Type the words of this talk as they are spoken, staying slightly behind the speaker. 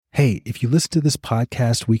Hey, if you listen to this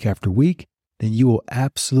podcast week after week, then you will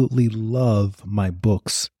absolutely love my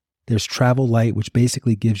books. There's Travel Light, which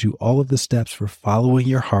basically gives you all of the steps for following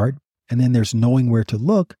your heart. And then there's Knowing Where to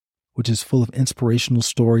Look, which is full of inspirational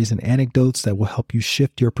stories and anecdotes that will help you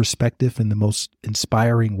shift your perspective in the most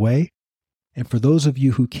inspiring way. And for those of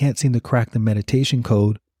you who can't seem to crack the meditation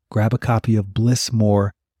code, grab a copy of Bliss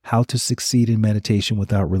More, How to Succeed in Meditation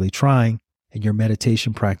Without Really Trying, and your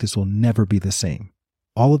meditation practice will never be the same.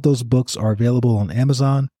 All of those books are available on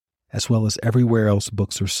Amazon, as well as everywhere else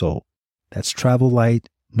books are sold. That's Travel Light,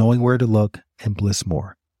 Knowing Where to Look, and Bliss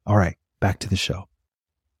More. All right, back to the show.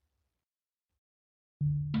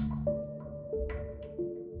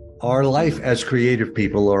 Our life as creative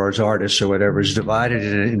people or as artists or whatever is divided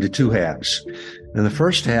into two halves. And the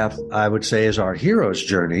first half, I would say, is our hero's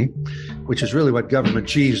journey, which is really what Government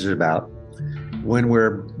Cheese is about. When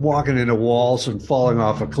we're walking into walls and falling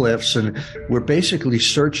off of cliffs, and we're basically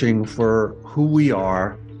searching for who we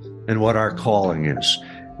are and what our calling is.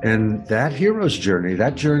 And that hero's journey,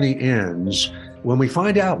 that journey ends when we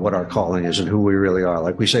find out what our calling is and who we really are.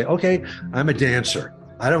 Like we say, okay, I'm a dancer.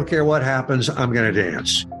 I don't care what happens, I'm going to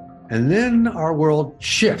dance. And then our world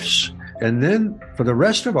shifts. And then for the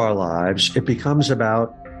rest of our lives, it becomes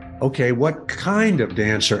about, okay, what kind of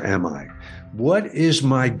dancer am I? What is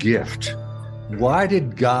my gift? Why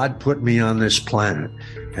did God put me on this planet?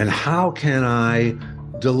 And how can I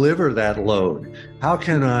deliver that load? How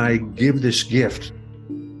can I give this gift?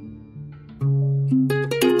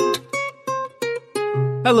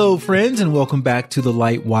 Hello, friends, and welcome back to the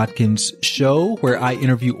Light Watkins Show, where I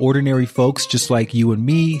interview ordinary folks just like you and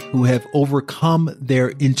me who have overcome their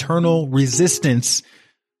internal resistance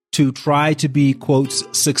to try to be, quotes,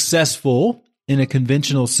 successful in a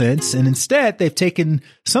conventional sense. And instead, they've taken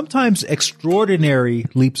sometimes extraordinary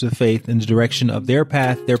leaps of faith in the direction of their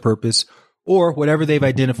path, their purpose, or whatever they've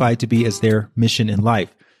identified to be as their mission in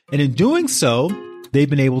life. And in doing so, they've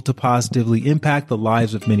been able to positively impact the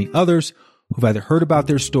lives of many others who've either heard about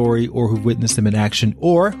their story or who've witnessed them in action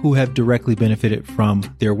or who have directly benefited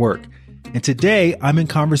from their work. And today I'm in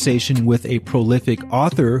conversation with a prolific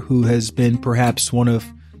author who has been perhaps one of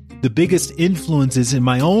the biggest influences in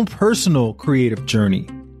my own personal creative journey.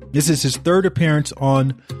 This is his third appearance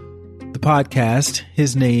on the podcast.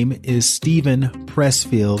 His name is Steven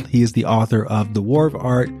Pressfield. He is the author of The War of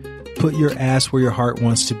Art, Put Your Ass Where Your Heart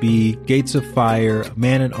Wants to Be, Gates of Fire,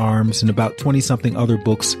 Man at Arms, and about 20-something other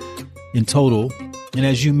books in total. And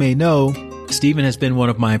as you may know, Steven has been one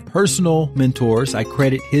of my personal mentors. I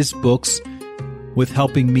credit his books with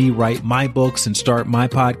helping me write my books and start my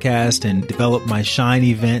podcast and develop my Shine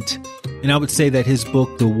event. And I would say that his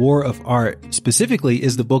book, The War of Art, specifically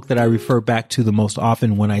is the book that I refer back to the most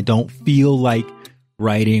often when I don't feel like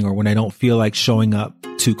writing or when I don't feel like showing up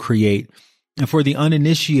to create. And for the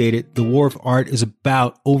uninitiated, The War of Art is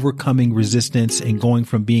about overcoming resistance and going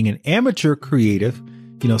from being an amateur creative,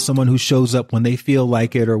 someone who shows up when they feel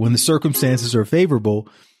like it or when the circumstances are favorable,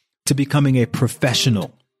 to becoming a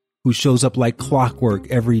professional who shows up like clockwork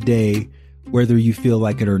every day, whether you feel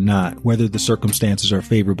like it or not, whether the circumstances are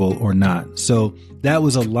favorable or not. So that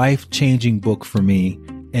was a life-changing book for me.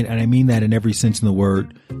 And I mean that in every sense in the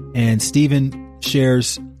word. And Steven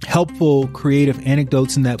shares helpful, creative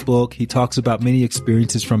anecdotes in that book. He talks about many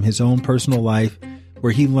experiences from his own personal life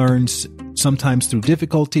where he learns, sometimes through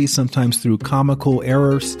difficulty, sometimes through comical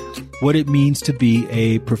errors, what it means to be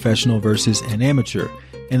a professional versus an amateur.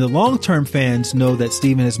 And the long-term fans know that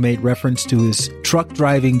Steven has made reference to his truck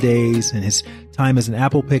driving days and his time as an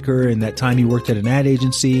apple picker and that time he worked at an ad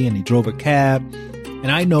agency and he drove a cab. And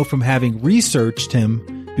I know from having researched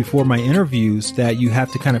him before my interviews that you have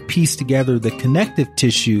to kind of piece together the connective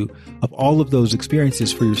tissue of all of those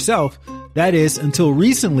experiences for yourself. That is until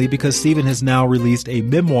recently, because Steven has now released a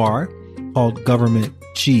memoir called Government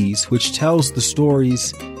Cheese, which tells the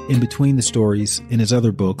stories in between the stories in his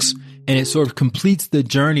other books. And it sort of completes the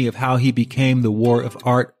journey of how he became the War of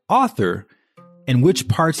Art author and which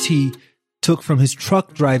parts he took from his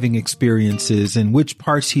truck driving experiences and which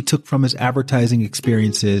parts he took from his advertising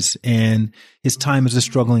experiences and his time as a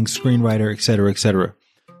struggling screenwriter, et cetera, et cetera.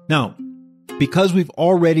 Now, because we've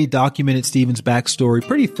already documented Steven's backstory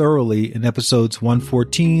pretty thoroughly in episodes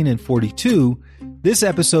 114 and 42, this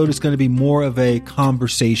episode is going to be more of a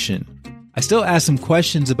conversation. I still ask him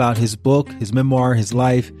questions about his book, his memoir, his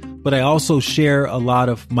life, but I also share a lot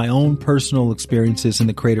of my own personal experiences in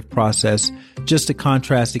the creative process just to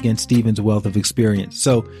contrast against Steven's wealth of experience.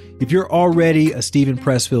 So if you're already a Steven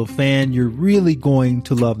Pressfield fan, you're really going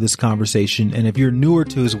to love this conversation. And if you're newer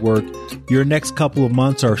to his work, your next couple of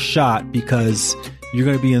months are shot because you're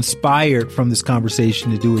going to be inspired from this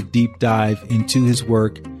conversation to do a deep dive into his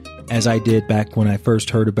work as I did back when I first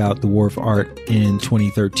heard about the War of Art in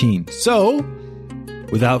 2013. So,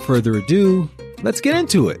 without further ado, let's get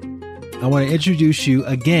into it. I want to introduce you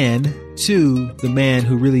again to the man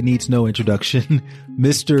who really needs no introduction,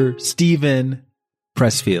 Mr. Steven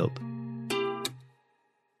Pressfield.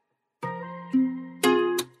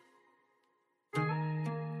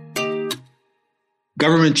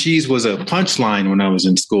 Government cheese was a punchline when I was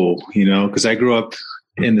in school, because I grew up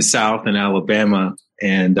in the South in Alabama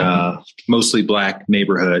and mostly black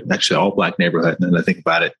neighborhood, actually all black neighborhood, now that I think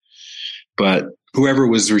about it. But whoever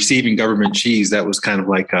was receiving government cheese, that was kind of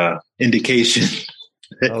like a indication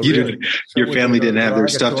that your family didn't have their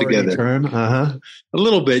stuff together. A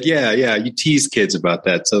little bit, yeah. You tease kids about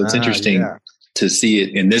that. So it's interesting to see it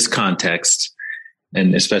in this context,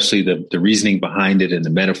 and especially the reasoning behind it and the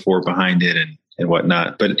metaphor behind it and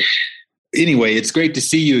whatnot. But anyway, it's great to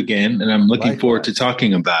see you again, and I'm looking forward to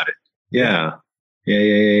talking about it. Yeah.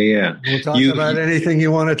 We'll talk about anything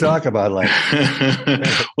you want to talk about.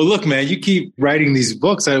 Well, look, man, you keep writing these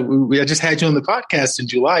books. I just had you on the podcast in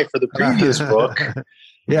July for the previous book.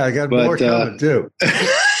 Yeah, I got more coming too.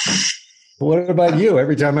 What about you?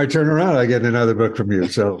 Every time I turn around, I get another book from you.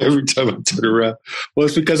 So every time I turn around, well,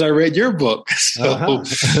 it's because I read your book. So,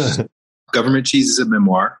 Government Cheese is a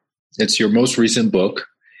memoir. It's your most recent book.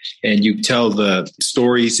 And you tell the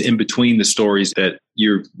stories in between the stories that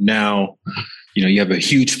you're now, you have a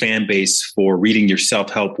huge fan base for reading your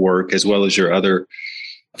self-help work as well as your other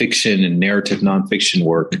fiction and narrative nonfiction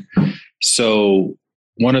work. So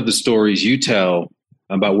one of the stories you tell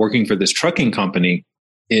about working for this trucking company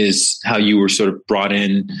is how you were sort of brought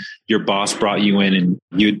in, your boss brought you in and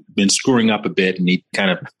you'd been screwing up a bit and he kind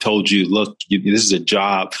of told you, look, this is a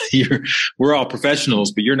job. We're all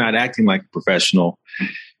professionals, but you're not acting like a professional.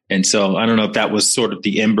 And so I don't know if that was sort of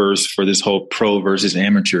the embers for this whole pro versus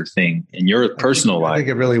amateur thing in your personal life. I think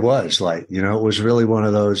it really was it was really one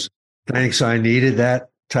of those, thanks, I needed that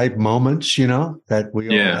type moments, that we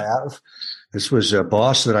all have. This was a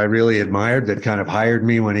boss that I really admired that kind of hired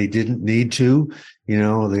me when he didn't need to,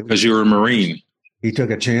 because you were a Marine. He took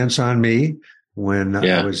a chance on me when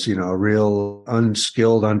I was, a real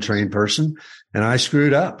unskilled, untrained person. And I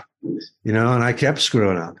screwed up, and I kept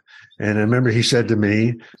screwing up. And I remember he said to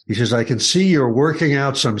me, he says, I can see you're working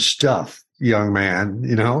out some stuff, young man,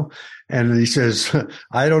 and he says,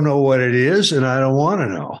 I don't know what it is and I don't want to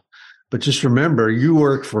know. But just remember, you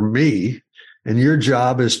work for me and your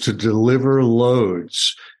job is to deliver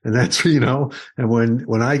loads. And that's, and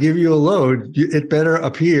when I give you a load, it better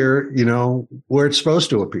appear, where it's supposed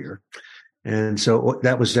to appear. And so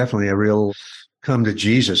that was definitely a real come to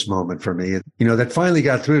Jesus moment for me, that finally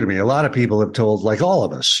got through to me. A lot of people have told, like all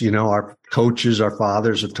of us, our coaches, our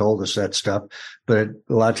fathers have told us that stuff, but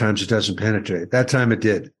a lot of times it doesn't penetrate. That time it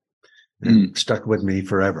did. And it stuck with me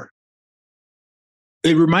forever.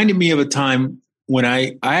 It reminded me of a time when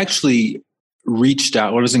I actually reached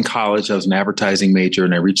out. When I was in college, I was an advertising major,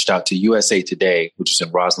 and I reached out to USA Today, which is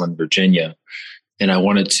in Rosslyn, Virginia. And I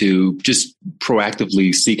wanted to just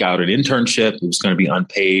proactively seek out an internship. It was going to be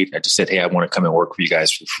unpaid. I just said, hey, I want to come and work for you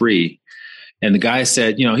guys for free. And the guy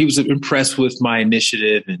said, he was impressed with my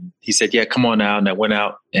initiative. And he said, yeah, come on out. And I went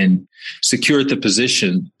out and secured the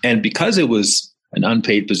position. And because it was an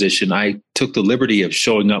unpaid position, I took the liberty of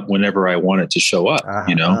showing up whenever I wanted to show up. I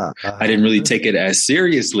didn't really take it as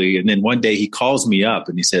seriously. And then one day he calls me up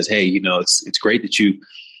and he says, hey, it's great that you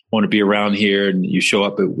want to be around here and you show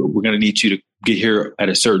up, but we're going to need you to get here at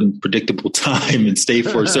a certain predictable time and stay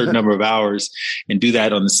for a certain number of hours and do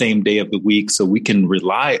that on the same day of the week so we can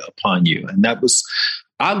rely upon you. And that was,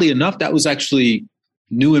 oddly enough, that was actually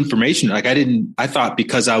new information. Like I thought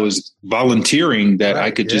because I was volunteering that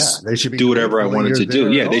I could just do whatever I wanted to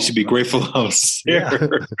do. Yeah, they should be grateful I was there.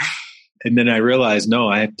 Yeah. And then I realized, no,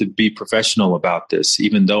 I have to be professional about this,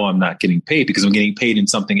 even though I'm not getting paid, because I'm getting paid in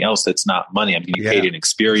something else that's not money. I'm getting paid in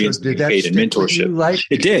experience, I'm getting paid in mentorship.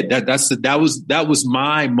 It did. That was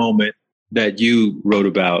my moment that you wrote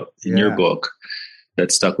about in your book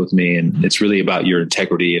that stuck with me. And it's really about your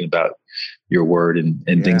integrity and about your word and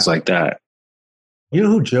things like that. You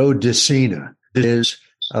know who Joe DeCina is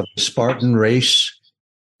of Spartan Race?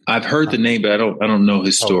 I've heard the name, but I don't know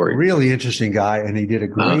his story. Really interesting guy, and he did a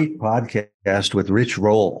great podcast with Rich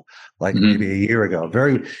Roll, maybe a year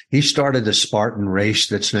ago. He started the Spartan Race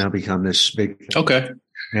that's now become this big thing. Okay.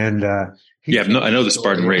 And I know the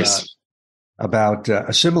Spartan Race. About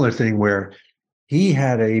a similar thing where he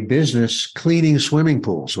had a business cleaning swimming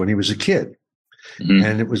pools when he was a kid. Mm-hmm.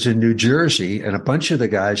 And it was in New Jersey, and a bunch of the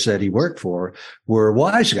guys that he worked for were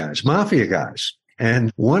wise guys, mafia guys.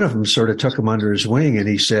 And one of them sort of took him under his wing and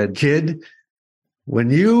he said, kid, when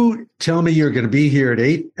you tell me you're going to be here at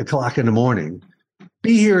 8:00 in the morning,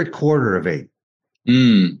 be here at 7:45.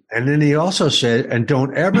 And then he also said, and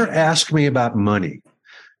don't ever ask me about money.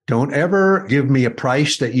 Don't ever give me a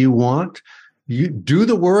price that you want. You do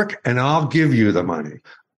the work and I'll give you the money.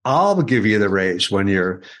 I'll give you the raise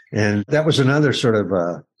and that was another sort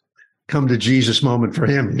of come to Jesus moment for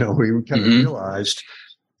him. We kind of realized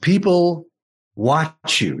people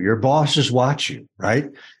watch you, your bosses watch you, right?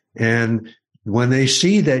 And when they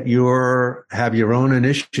see that have your own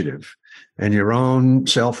initiative and your own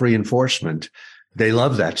self-reinforcement, they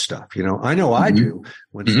love that stuff. I know I do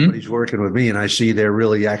when somebody's working with me and I see they're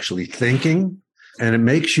really actually thinking, and it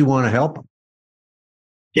makes you want to help them.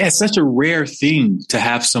 Yeah, it's such a rare thing to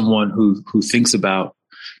have someone who thinks about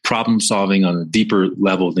problem solving on a deeper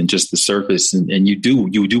level than just the surface. And you do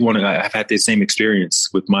want to, I've had the same experience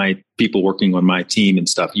with my people working on my team and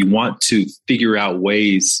stuff. You want to figure out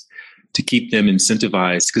ways to keep them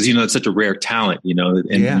incentivized because, it's such a rare talent,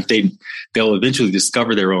 and they'll eventually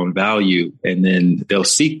discover their own value, and then they'll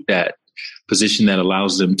seek that position that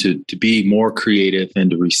allows them to be more creative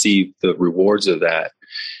and to receive the rewards of that.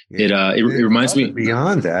 Yeah. It reminds me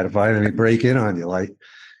beyond that, if I may break in on you, like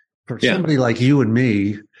for somebody like you and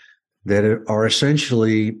me that are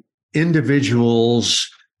essentially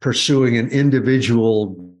individuals pursuing an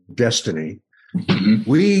individual destiny,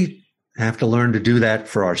 we have to learn to do that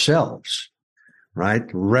for ourselves, right?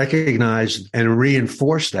 Recognize and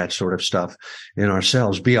reinforce that sort of stuff in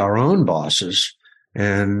ourselves, be our own bosses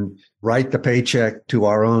and write the paycheck to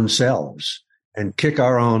our own selves and kick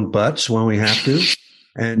our own butts when we have to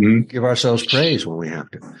and give ourselves praise when we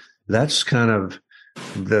have to. That's kind of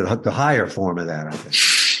the higher form of that, I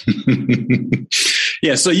think.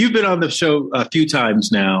 Yeah. So you've been on the show a few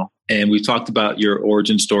times now, and we've talked about your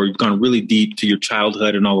origin story. You've gone really deep to your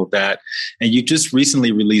childhood and all of that. And you just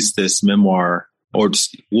recently released this memoir, or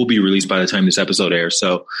will be released by the time this episode airs.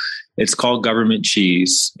 So it's called Government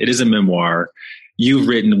Cheese. It is a memoir. You've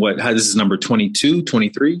written this is number 22,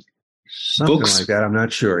 23? Something books like that. I'm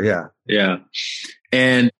not sure. Yeah. Yeah.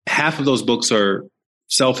 And half of those books are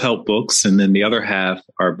self-help books. And then the other half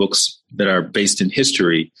are books that are based in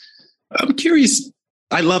history. I'm curious.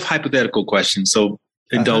 I love hypothetical questions. So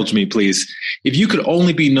indulge me, please. If you could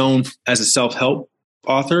only be known as a self-help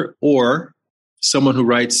author or someone who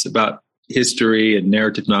writes about history and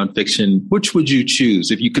narrative nonfiction, which would you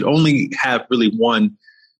choose? If you could only have really one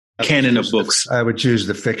canon of books. I would choose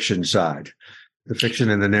the fiction side, the fiction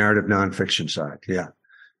and the narrative nonfiction side. Yeah.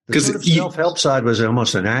 Because the self-help side was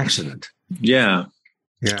almost an accident. Yeah.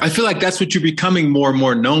 Yeah. I feel like that's what you're becoming more and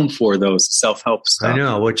more known for, though, is self-help stuff. I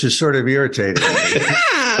know, which is sort of irritating.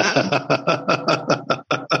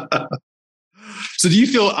 So do you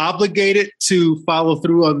feel obligated to follow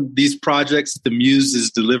through on these projects that the Muse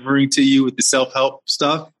is delivering to you with the self-help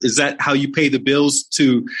stuff? Is that how you pay the bills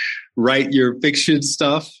to write your fiction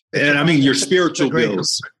stuff? And I mean, your spiritual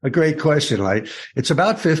bills. A great question. Like, it's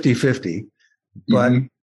about 50-50, but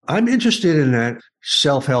I'm interested in that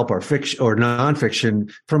self-help or fiction or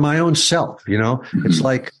nonfiction for my own self. It's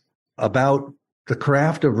like about the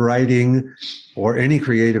craft of writing or any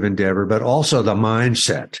creative endeavor, but also the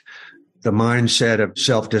mindset of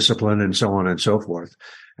self-discipline and so on and so forth.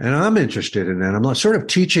 And I'm interested in that. I'm sort of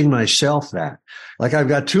teaching myself that. Like, I've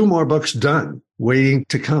got 2 more books done waiting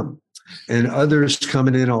to come and others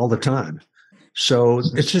coming in all the time. So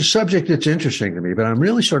it's a subject that's interesting to me, but I'm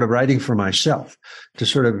really sort of writing for myself to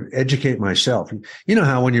sort of educate myself. You know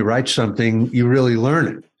how when you write something, you really learn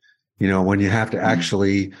it, when you have to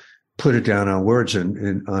actually put it down on words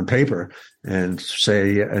and on paper and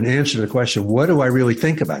say an answer to the question, what do I really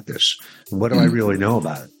think about this? And what do I really know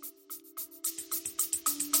about it?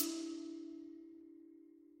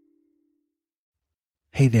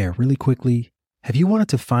 Hey there, really quickly. Have you wanted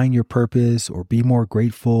to find your purpose or be more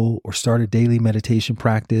grateful or start a daily meditation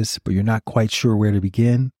practice, but you're not quite sure where to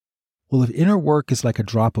begin? Well, if inner work is like a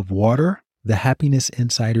drop of water,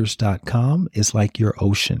 thehappinessinsiders.com is like your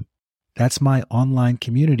ocean. That's my online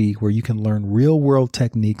community where you can learn real-world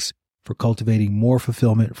techniques for cultivating more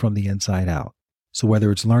fulfillment from the inside out. So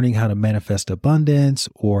whether it's learning how to manifest abundance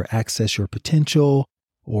or access your potential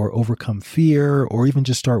or overcome fear or even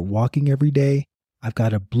just start walking every day, I've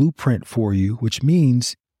got a blueprint for you, which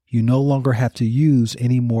means you no longer have to use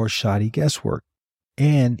any more shoddy guesswork.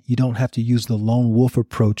 And you don't have to use the lone wolf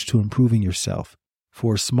approach to improving yourself.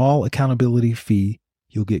 For a small accountability fee,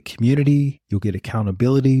 you'll get community, you'll get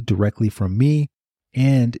accountability directly from me,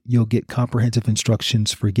 and you'll get comprehensive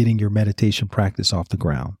instructions for getting your meditation practice off the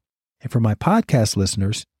ground. And for my podcast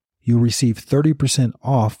listeners, you'll receive 30%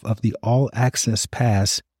 off of the All Access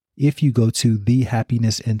Pass if you go to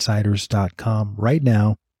thehappinessinsiders.com right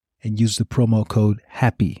now and use the promo code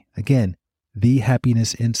HAPPY. Again,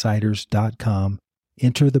 thehappinessinsiders.com.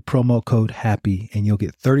 Enter the promo code HAPPY and you'll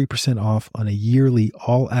get 30% off on a yearly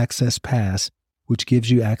all-access pass, which gives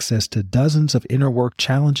you access to dozens of inner work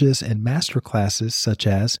challenges and masterclasses, such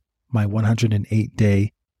as my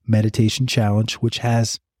 108-day meditation challenge, which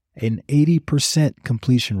has an 80%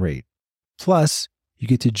 completion rate. Plus, you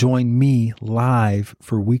get to join me live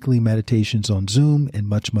for weekly meditations on Zoom and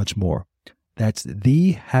much, much more. That's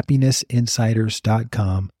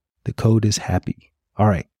thehappinessinsiders.com. The code is HAPPY. All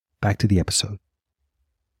right, back to the episode.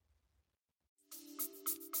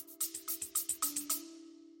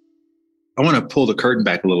 I want to pull the curtain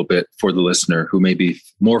back a little bit for the listener who may be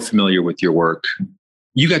more familiar with your work.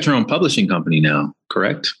 You got your own publishing company now,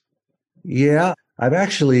 correct? Yeah, I've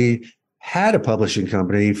actually had a publishing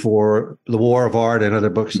company for The War of Art and other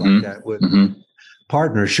books like that with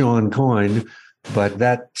partner Sean Coyne, but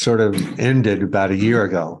that sort of ended about a year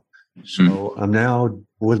ago. So I'm now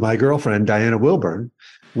with my girlfriend, Diana Wilburn.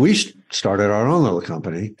 We started our own little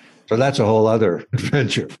company. So that's a whole other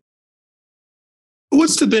adventure.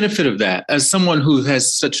 What's the benefit of that? As someone who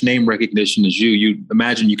has such name recognition as you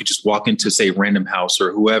imagine you could just walk into, say, Random House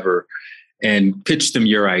or whoever and pitch them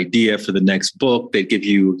your idea for the next book. They give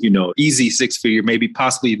you, easy 6-figure, maybe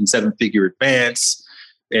possibly even 7-figure advance.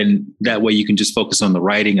 And that way you can just focus on the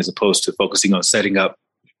writing as opposed to focusing on setting up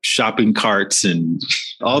shopping carts and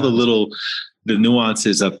all the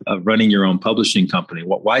nuances of running your own publishing company.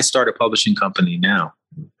 Why start a publishing company now?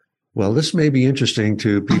 Well, this may be interesting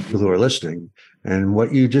to people who are listening. And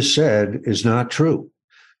what you just said is not true.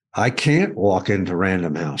 I can't walk into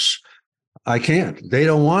Random House. I can't. They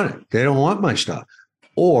don't want it. They don't want my stuff.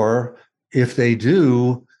 Or if they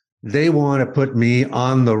do, they want to put me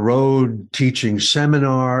on the road teaching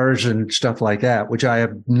seminars and stuff like that, which I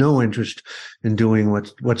have no interest in doing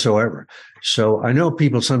whatsoever. So I know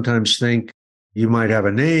people sometimes think you might have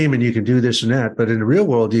a name and you can do this and that, but in the real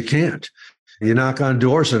world, you can't. You knock on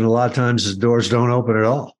doors and a lot of times the doors don't open at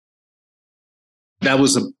all. That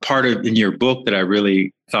was a part of in your book that I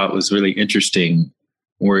really thought was really interesting,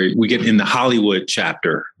 where we get in the Hollywood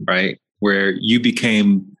chapter, right? Where you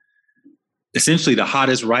became essentially the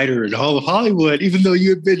hottest writer in all of Hollywood, even though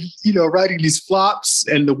you had been, writing these flops,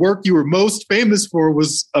 and the work you were most famous for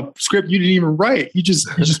was a script you didn't even write. You just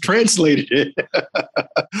translated it.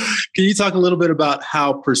 Can you talk a little bit about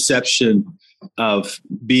how perception of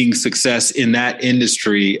being success in that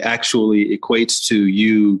industry actually equates to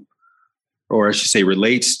you, or I should say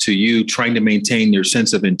relates to you trying to maintain your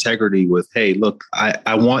sense of integrity with, hey, look,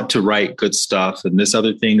 I want to write good stuff, and this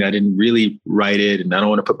other thing, I didn't really write it and I don't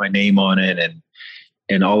want to put my name on it,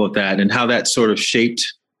 and all of that, and how that sort of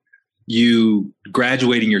shaped you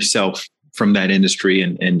graduating yourself from that industry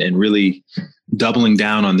and really doubling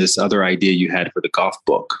down on this other idea you had for the golf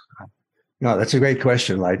book. No, that's a great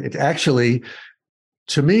question, Light. It actually,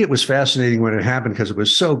 to me, it was fascinating when it happened because it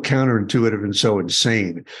was so counterintuitive and so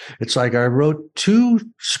insane. It's like I wrote 2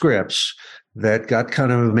 scripts that got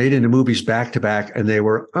kind of made into movies back to back, and they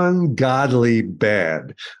were ungodly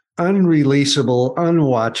bad, unreleasable,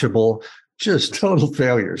 unwatchable, just total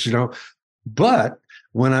failures, But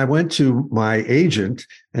when I went to my agent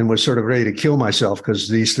and was sort of ready to kill myself because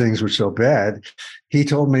these things were so bad, he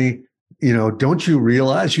told me, don't you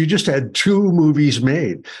realize you just had 2 movies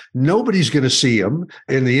made? Nobody's going to see them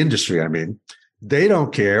in the industry. I mean, they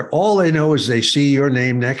don't care. All they know is they see your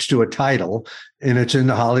name next to a title and it's in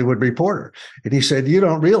the Hollywood Reporter. And he said, you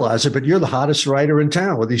don't realize it, but you're the hottest writer in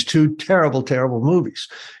town with these 2 terrible, terrible movies.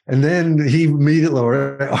 And then he immediately,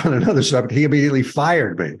 on another subject, he immediately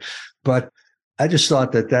fired me. But I just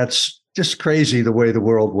thought that that's just crazy the way the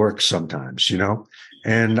world works sometimes,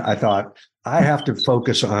 And I thought, I have to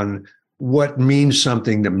focus on what means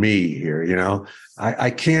something to me here,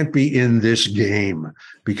 I can't be in this game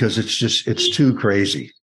because it's too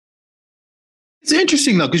crazy. It's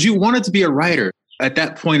interesting though, because you wanted to be a writer. At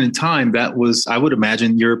that point in time, that was, I would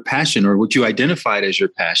imagine, your passion, or what you identified as your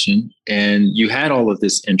passion. And you had all of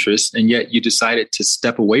this interest, and yet you decided to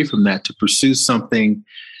step away from that to pursue something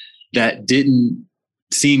that didn't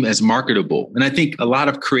seem as marketable. And I think a lot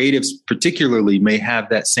of creatives particularly may have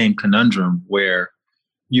that same conundrum where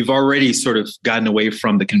you've already sort of gotten away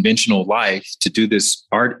from the conventional life to do this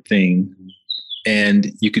art thing, and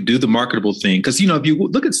you could do the marketable thing. Because, if you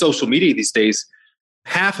look at social media these days,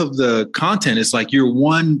 half of the content is like you're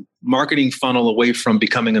one marketing funnel away from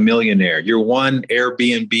becoming a millionaire. You're one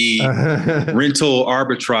Airbnb rental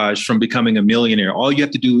arbitrage from becoming a millionaire. All you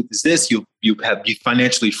have to do is this. You're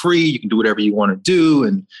financially free. You can do whatever you want to do.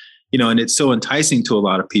 And, and it's so enticing to a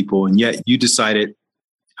lot of people. And yet you decided,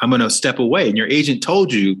 I'm going to step away. And your agent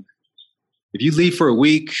told you, if you leave for a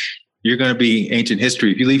week, you're going to be ancient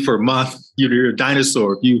history. If you leave for a month, you're a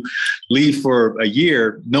dinosaur. If you leave for a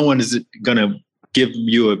year, no one is going to give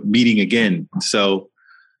you a meeting again. So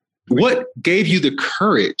what gave you the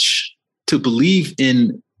courage to believe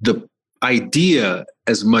in the idea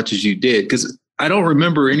as much as you did? Because I don't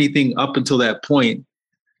remember anything up until that point.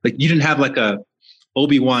 Like, you didn't have like a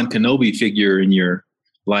Obi-Wan Kenobi figure in your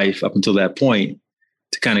life up until that point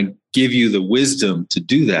to kind of give you the wisdom to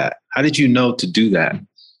do that. How did you know to do that?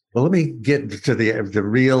 Well, let me get to the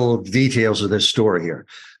real details of this story here.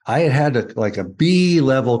 I had a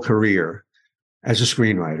B-level career as a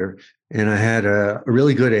screenwriter, and I had a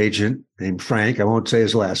really good agent named Frank. I won't say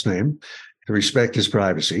his last name to respect his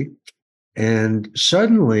privacy. And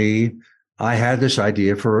suddenly I had this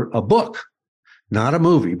idea for a book, not a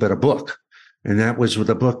movie, but a book. And that was with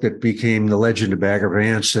a book that became The Legend of Bagger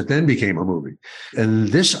Vance, that then became a movie. And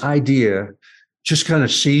this idea just kind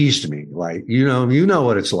of seized me. Like, you know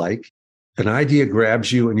what it's like. An idea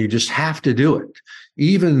grabs you and you just have to do it.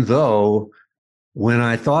 Even though when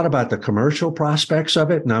I thought about the commercial prospects of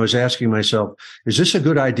it, and I was asking myself, is this a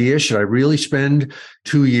good idea? Should I really spend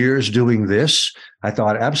 2 years doing this? I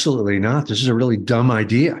thought, absolutely not. This is a really dumb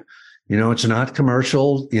idea. It's not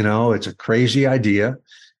commercial. It's a crazy idea.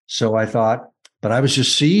 So I thought, but I was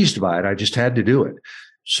just seized by it. I just had to do it.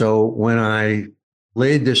 So when I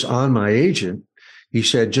laid this on my agent, he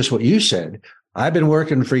said, just what you said. I've been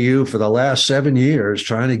working for you for the last 7 years,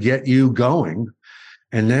 trying to get you going.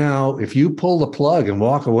 And now if you pull the plug and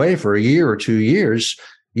walk away for a year or 2 years,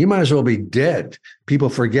 you might as well be dead. People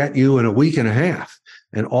forget you in a week and a half.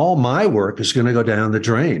 And all my work is going to go down the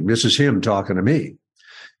drain. This is him talking to me.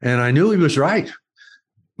 And I knew he was right.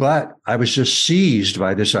 But I was just seized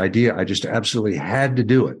by this idea. I just absolutely had to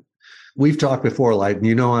do it. We've talked before, like,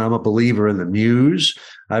 I'm a believer in the muse.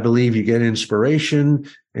 I believe you get inspiration,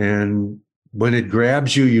 and when it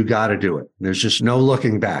grabs you, you got to do it. There's just no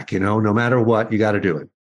looking back, no matter what, you got to do it.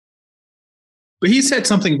 But he said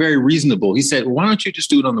something very reasonable. He said, why don't you just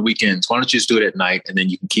do it on the weekends? Why don't you just do it at night? And then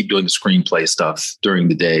you can keep doing the screenplay stuff during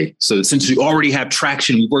the day. So since you already have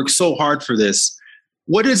traction, we worked so hard for this.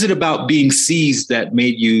 What is it about being seized that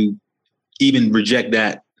made you even reject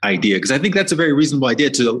that idea? Because I think that's a very reasonable idea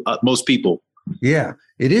to most people. Yeah,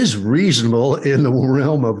 it is reasonable in the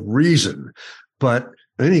realm of reason, but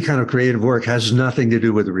any kind of creative work has nothing to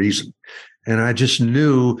do with reason. And I just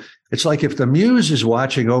knew, it's like if the muse is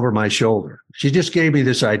watching over my shoulder, she just gave me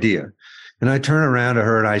this idea. And I turn around to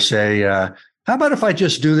her and I say, how about if I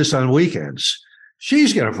just do this on weekends?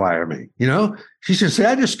 She's going to fire me. She says,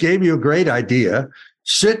 I just gave you a great idea.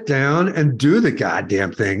 Sit down and do the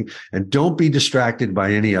goddamn thing and don't be distracted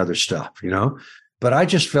by any other stuff, But I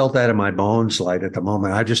just felt that in my bones, like at the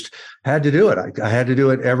moment. I just had to do it. I had to do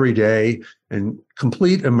it every day, and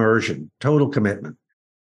complete immersion, total commitment.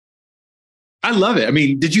 I love it. I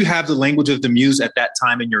mean, did you have the language of the muse at that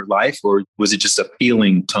time in your life, or was it just a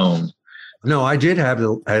feeling tone? No, I did have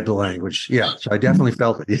the language. Yeah. So I definitely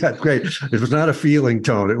felt it. Yeah, great. It was not a feeling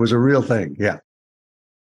tone. It was a real thing. Yeah.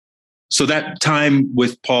 So that time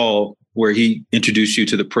with Paul, where he introduced you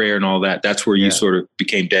to the prayer and all that, that's where you sort of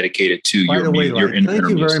became dedicated to your internal thank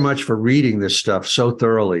you music. very much for reading this stuff so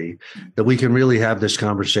thoroughly that we can really have this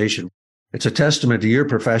conversation. It's a testament to your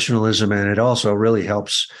professionalism, and it also really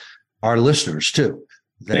helps our listeners too.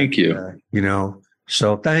 Thank you.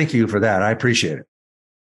 So thank you for that. I appreciate it.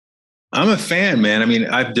 I'm a fan, man. I mean,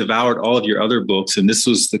 I've devoured all of your other books, and this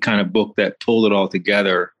was the kind of book that pulled it all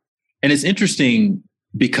together. And it's interesting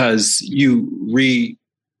because you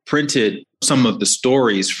reprinted some of the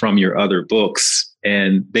stories from your other books,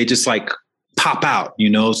 and they just like pop out.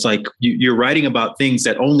 It's like you're writing about things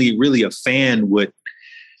that only really a fan would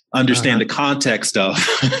understand the context of.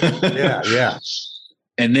 Yeah.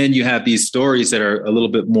 And then you have these stories that are a little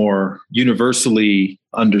bit more universally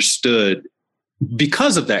understood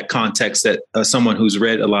because of that context that someone who's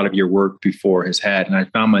read a lot of your work before has had. And I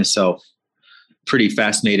found myself pretty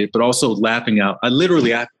fascinated, but also laughing out.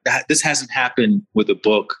 This hasn't happened with a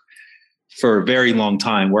book for a very long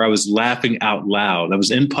time, where I was laughing out loud. I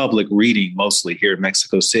was in public reading, mostly here in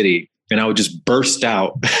Mexico City, and I would just burst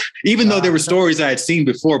out, even though there were stories I had seen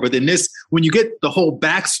before. But then when you get the whole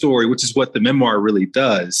backstory, which is what the memoir really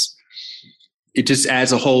does, it just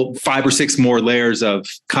adds a whole 5 or 6 more layers of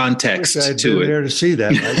context to it. There to see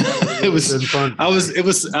that. It was fun. I was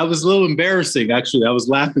a little embarrassing, actually. I was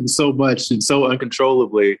laughing so much and so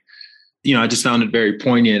uncontrollably. I just found it very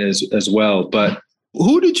poignant as well. But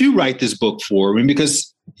who did you write this book for? I mean,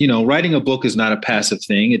 because, writing a book is not a passive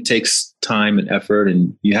thing. It takes time and effort,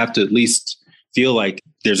 and you have to at least feel like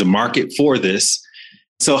there's a market for this.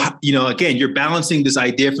 So, again, you're balancing this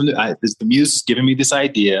idea from the muse is giving me this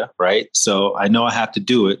idea, right? So I know I have to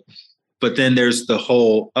do it. But then there's the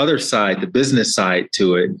whole other side, the business side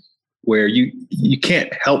to it, where you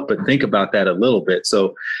can't help but think about that a little bit.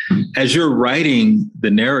 So as you're writing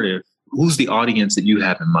the narrative, who's the audience that you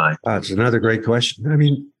have in mind? That's another great question. I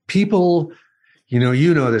mean, people, you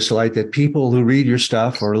know this, Light, that people who read your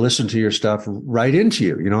stuff or listen to your stuff write into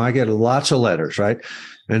you. I get lots of letters, right?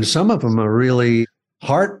 And some of them are really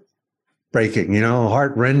heartbreaking,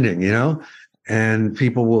 heartrending, and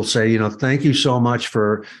people will say, thank you so much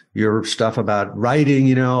for your stuff about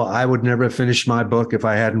writing. I would never have finished my book if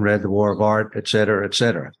I hadn't read The War of Art, et cetera, et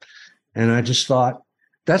cetera. And I just thought,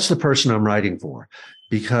 that's the person I'm writing for,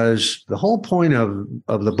 because the whole point of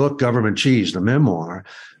the book, Government Cheese, the memoir,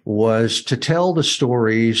 was to tell the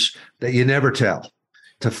stories that you never tell,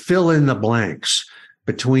 to fill in the blanks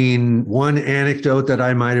between one anecdote that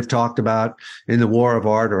I might have talked about in The War of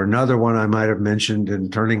Art or another one I might have mentioned in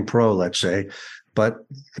Turning Pro, let's say. But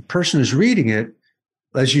the person who's reading it,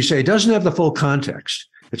 as you say, doesn't have the full context.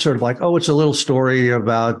 It's sort of like, oh, it's a little story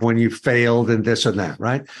about when you failed and this and that,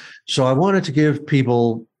 right? So I wanted to give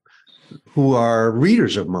people who are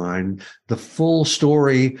readers of mine the full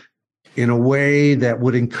story in a way that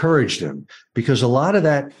would encourage them, because a lot of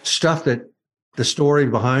that stuff, that the story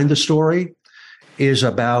behind the story, is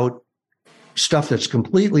about stuff that's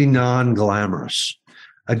completely non-glamorous.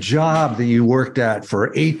 A job that you worked at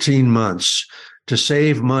for 18 months to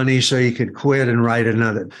save money so you could quit and write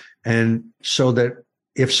another. And so that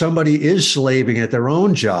if somebody is slaving at their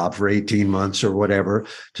own job for 18 months or whatever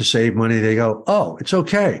to save money, they go, oh, it's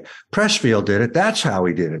okay. Pressfield did it. That's how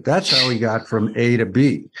he did it. That's how he got from A to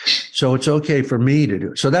B. So it's okay for me to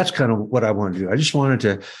do it. So that's kind of what I wanted to do. I just wanted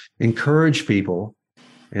to encourage people.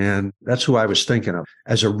 And that's who I was thinking of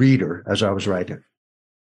as a reader as I was writing.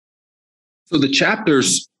 So the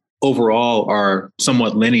chapters overall are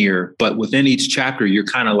somewhat linear, but within each chapter, you're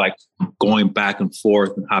kind of like going back and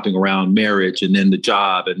forth and hopping around marriage and then the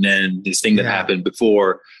job and then this thing that happened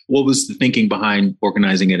before. What was the thinking behind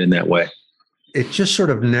organizing it in that way? It just sort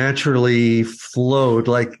of naturally flowed.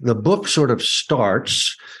 Like the book sort of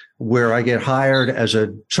starts where I get hired as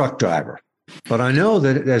a truck driver. But I know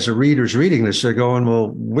that as a reader's reading this, they're going, well,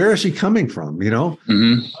 where is he coming from?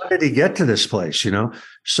 Mm-hmm. How did he get to this place?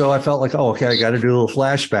 So I felt like, oh, okay, I got to do a little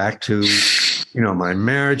flashback to, my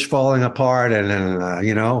marriage falling apart and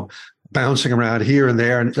then, bouncing around here and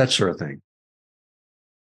there and that sort of thing.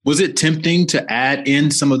 Was it tempting to add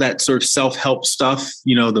in some of that sort of self-help stuff,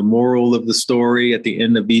 the moral of the story at the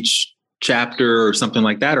end of each chapter or something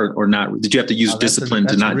like that, or not? Did you have to use discipline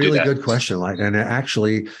to not do that? That's a really good question. And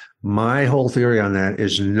actually, my whole theory on that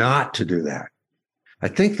is not to do that. I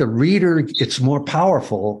think the reader, it's more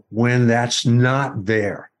powerful when that's not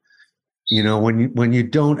there. When you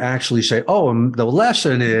don't actually say, oh, the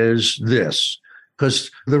lesson is this,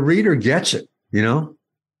 because the reader gets it,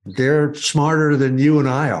 they're smarter than you and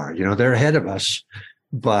I are, they're ahead of us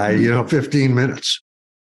by, 15 minutes.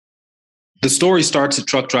 The story starts at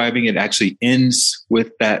truck driving. It actually ends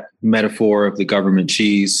with that metaphor of the government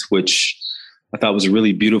cheese, which I thought was a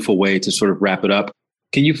really beautiful way to sort of wrap it up.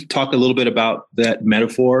 Can you talk a little bit about that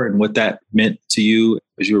metaphor and what that meant to you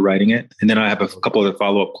as you were writing it? And then I have a couple of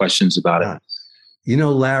follow-up questions about it.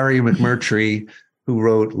 Larry McMurtry, who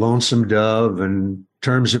wrote Lonesome Dove and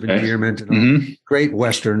Terms of Endearment, and great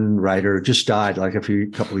Western writer, just died like a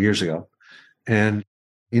couple of years ago. And,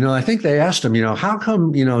 I think they asked him, how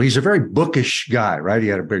come, he's a very bookish guy, right? He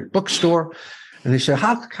had a big bookstore. And they said,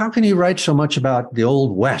 how can you write so much about the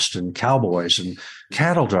Old West and cowboys and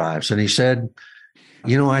cattle drives? And he said,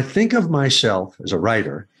 I think of myself as a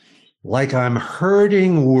writer like I'm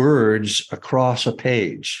herding words across a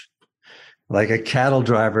page, like a cattle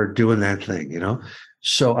driver doing that thing,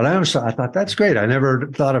 So, and I thought, that's great. I never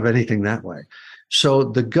thought of anything that way. So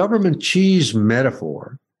the government cheese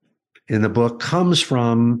metaphor in the book comes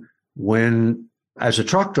from when, as a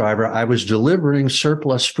truck driver, I was delivering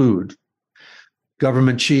surplus food,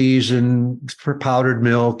 government cheese and powdered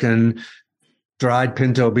milk and dried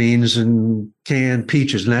pinto beans and canned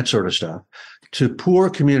peaches and that sort of stuff to poor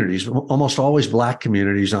communities, almost always Black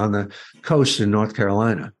communities on the coast in North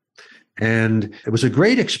Carolina. And it was a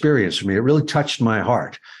great experience for me. It really touched my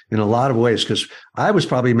heart in a lot of ways because I was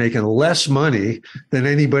probably making less money than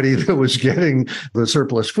anybody that was getting the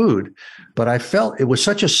surplus food. But I felt it was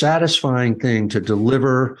such a satisfying thing to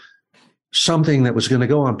deliver something that was going to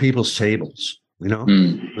go on people's tables,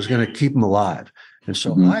 It was going to keep them alive. And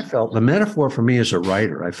so I felt the metaphor for me as a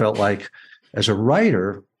writer, I felt like as a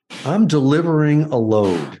writer, I'm delivering a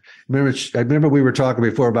load. I remember we were talking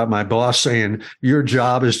before about my boss saying, your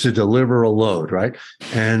job is to deliver a load, right?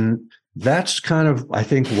 And that's kind of, I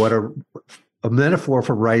think, what a metaphor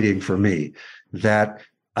for writing for me, that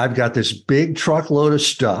I've got this big truckload of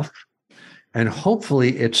stuff, and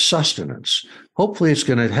hopefully it's sustenance. Hopefully it's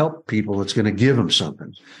going to help people. It's going to give them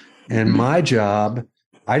something. And my job,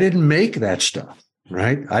 I didn't make that stuff,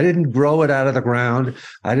 right? I didn't grow it out of the ground.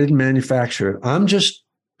 I didn't manufacture it. I'm just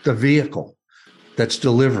the vehicle that's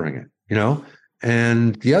delivering it,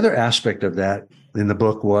 And the other aspect of that in the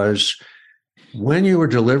book was when you were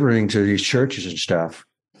delivering to these churches and stuff,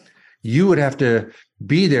 you would have to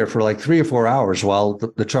be there for like 3 or 4 hours while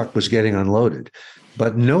the truck was getting unloaded.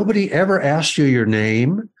 But nobody ever asked you your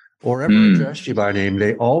name or ever addressed you by name.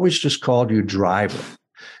 They always just called you driver.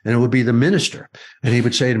 And it would be the minister. And he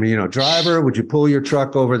would say to me, driver, would you pull your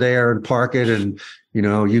truck over there and park it? And,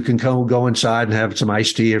 you can go inside and have some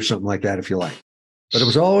iced tea or something like that if you like. But it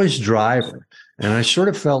was always driver. And I sort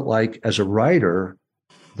of felt like as a writer,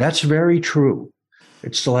 that's very true.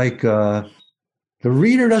 It's like the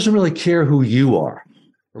reader doesn't really care who you are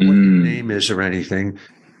or what your name is or anything.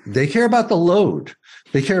 They care about the load.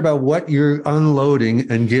 They care about what you're unloading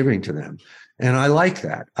and giving to them. And I like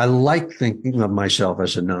that. I like thinking of myself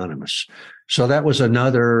as anonymous. So that was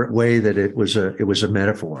another way that it was a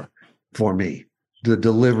metaphor for me, the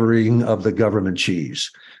delivering of the government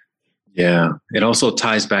cheese. Yeah. It also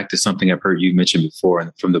ties back to something I've heard you mention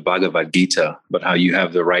before from the Bhagavad Gita, about how you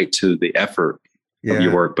have the right to the effort of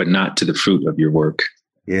your work, but not to the fruit of your work.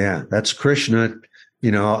 Yeah. That's Krishna,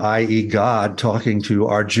 i.e. God, talking to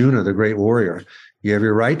Arjuna, the great warrior. You have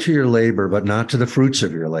your right to your labor, but not to the fruits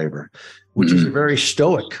of your labor, which is a very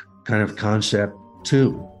stoic kind of concept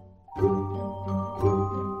too.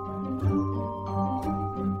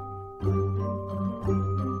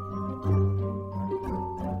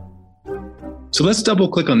 So let's double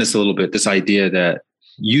click on this a little bit, this idea that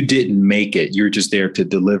you didn't make it, you're just there to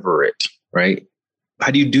deliver it, right?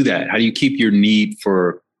 How do you do that? How do you keep your need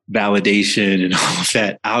for validation and all of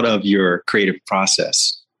that out of your creative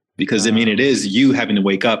process? Because it is you having to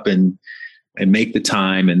wake up and make the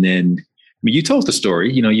time. And then, you told the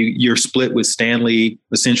story, your split with Stanley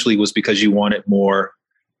essentially was because you wanted more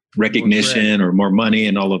recognition or more money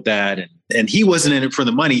and all of that. And he wasn't in it for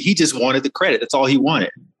the money. He just wanted the credit. That's all he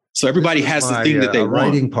wanted. So everybody has the thing that they want.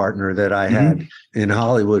 Writing partner that I had in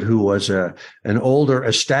Hollywood, who was an older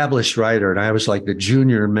established writer, and I was like the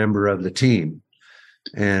junior member of the team.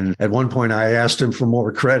 And at one point I asked him for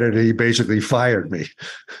more credit and he basically fired me.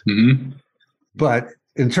 But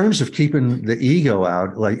in terms of keeping the ego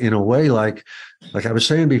out, like in a way, like I was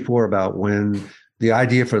saying before about when the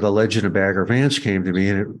idea for The Legend of Bagger Vance came to me,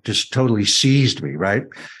 and it just totally seized me, right?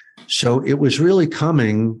 So it was really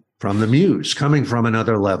coming from the muse, coming from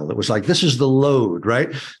another level. It was like, this is the load,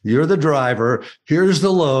 right? You're the driver. Here's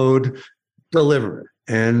the load, deliver it.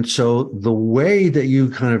 And so the way that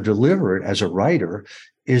you kind of deliver it as a writer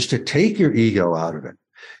is to take your ego out of it.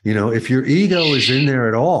 If your ego is in there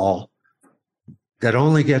at all, that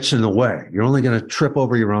only gets in the way. You're only going to trip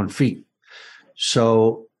over your own feet.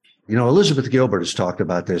 So, Elizabeth Gilbert has talked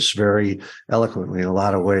about this very eloquently in a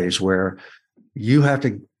lot of ways, where you have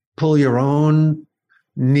to pull your own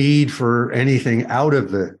need for anything out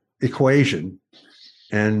of the equation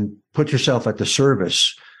and put yourself at the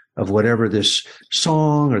service of whatever this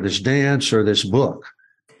song or this dance or this book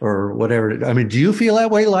or whatever. Do you feel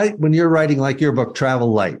that way, like when you're writing like your book,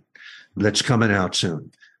 Travel Light, that's coming out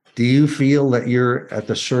soon? Do you feel that you're at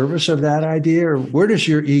the service of that idea, or where does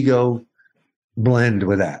your ego blend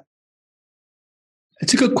with that?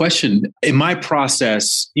 It's a good question. In my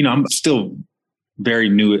process, I'm still very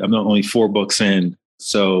new. I'm only 4 books in.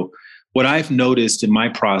 So what I've noticed in my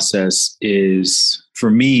process is, for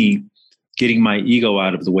me, getting my ego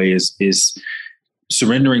out of the way is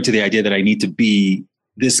surrendering to the idea that I need to be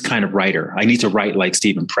this kind of writer. I need to write like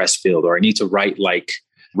Stephen Pressfield, or I need to write like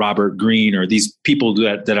Robert Greene, or these people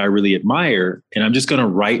that I really admire. And I'm just going to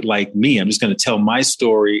write like me. I'm just going to tell my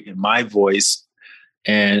story in my voice.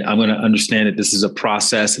 And I'm going to understand that this is a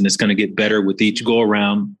process and it's going to get better with each go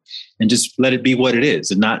around, and just let it be what it is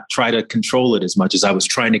and not try to control it as much as I was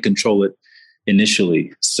trying to control it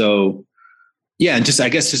initially. So yeah, and just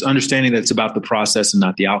understanding that it's about the process and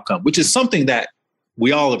not the outcome, which is something that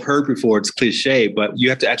we all have heard before. It's cliche, but you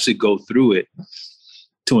have to actually go through it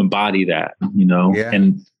to embody that, Yeah.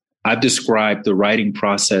 And I've described the writing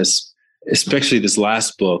process, especially this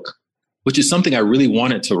last book, which is something I really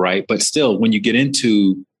wanted to write. But still, when you get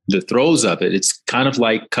into the throes of it, it's kind of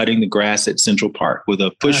like cutting the grass at Central Park with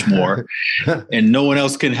a push mower and no one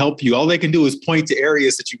else can help you. All they can do is point to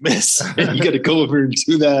areas that you miss. And you got to go over and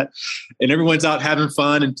do that. And everyone's out having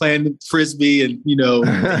fun and playing Frisbee. And,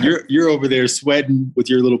 you're over there sweating with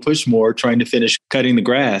your little push mower trying to finish cutting the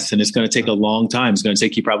grass. And it's going to take a long time. It's going to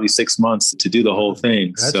take you probably 6 months to do the whole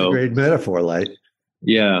thing. That's a great metaphor, Light.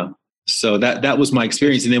 Yeah. So that was my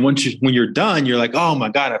experience. And then when you're done, you're like, oh my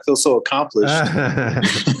God, I feel so accomplished.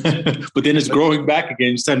 But then it's growing back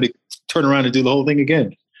again. It's time to turn around and do the whole thing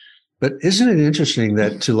again. But isn't it interesting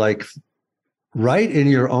that to write in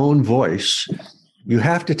your own voice, you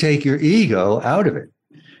have to take your ego out of it.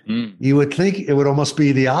 Mm. You would think it would almost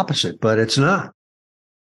be the opposite, but it's not.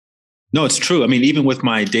 No, it's true. I mean, even with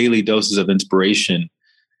my daily doses of inspiration,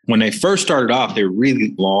 when they first started off, they were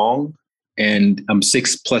really long. And I'm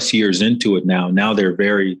 6+ years into it now. Now they're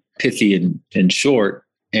very pithy and short.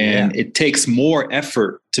 And it takes more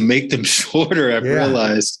effort to make them shorter, I've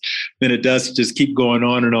realized, than it does to just keep going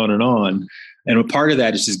on and on and on. And a part of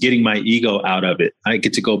that is just getting my ego out of it. I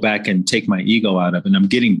get to go back and take my ego out of it. And I'm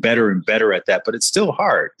getting better and better at that. But it's still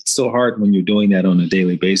hard. It's still hard when you're doing that on a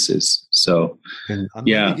daily basis. So, and I'm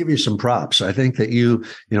going to give you some props. I think that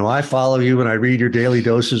I follow you and I read your daily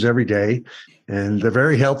doses every day. And they're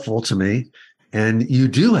very helpful to me. And you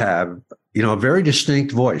do have, a very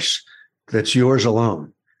distinct voice that's yours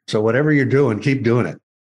alone. So whatever you're doing, keep doing it.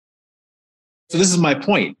 So this is my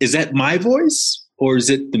point. Is that my voice or is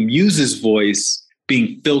it the muse's voice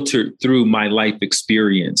being filtered through my life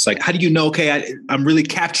experience? Like, how do you know, okay, I'm really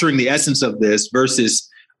capturing the essence of this versus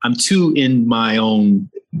I'm too in my own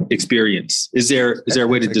experience? Is there a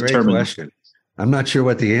way to determine? Great question. I'm not sure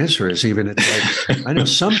what the answer is even. It's I know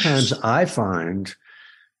sometimes I find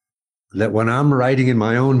that when I'm writing in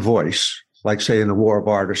my own voice, like say in the War of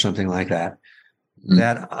Art or something like that,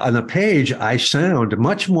 that on the page, I sound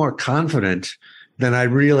much more confident than I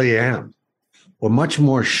really am, or much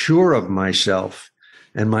more sure of myself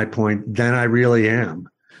and my point than I really am.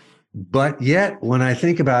 But yet, when I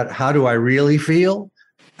think about how do I really feel,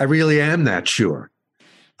 I really am that sure.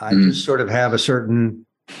 I just sort of have a certain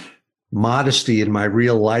modesty in my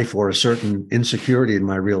real life or a certain insecurity in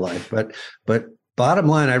my real life. But bottom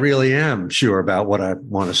line, I really am sure about what I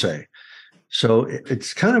want to say. So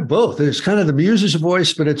it's kind of both. It's kind of the muse's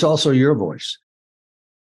voice, but it's also your voice.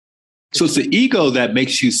 So it's the ego that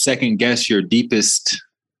makes you second guess your deepest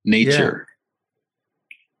nature.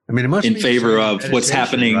 Yeah. I mean, it must in favor of what's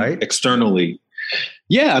happening externally.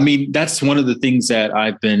 Yeah, I mean, that's one of the things that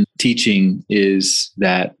I've been teaching is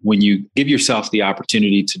that when you give yourself the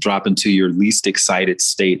opportunity to drop into your least excited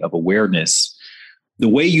state of awareness, the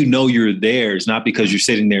way you know you're there is not because you're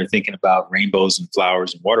sitting there thinking about rainbows and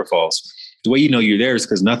flowers and waterfalls. The way you know you're there is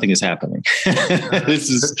because nothing is happening.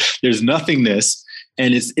 There's nothingness.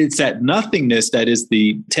 And it's that nothingness that is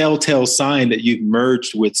the telltale sign that you've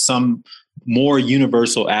merged with some more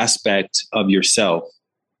universal aspect of yourself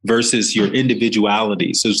versus your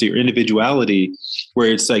individuality. So it's your individuality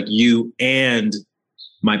where it's like you and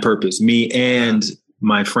my purpose, me and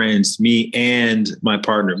my friends, me and my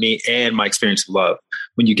partner, me and my experience of love.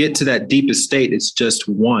 When you get to that deepest state, it's just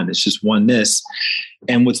one. It's just oneness.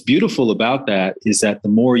 And what's beautiful about that is that the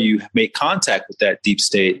more you make contact with that deep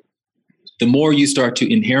state, the more you start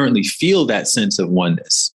to inherently feel that sense of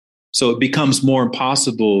oneness. So it becomes more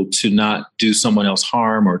impossible to not do someone else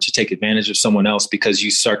harm or to take advantage of someone else because you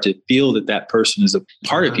start to feel that that person is a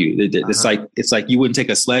part of you. It's like you wouldn't take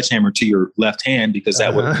a sledgehammer to your left hand because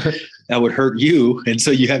that would hurt you. And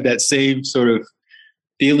so you have that same sort of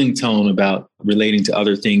feeling tone about relating to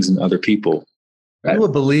other things and other people. Right? Are you a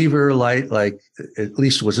believer, like at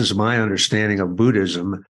least was this my understanding of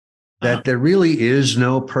Buddhism, that there really is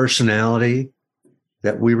no personality,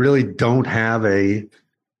 that we really don't have a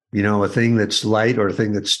thing that's Light or a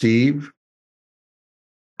thing that's Steve?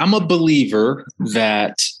 I'm a believer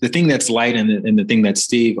that the thing that's Light and the thing that's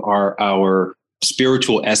Steve are our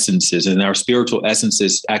spiritual essences, and our spiritual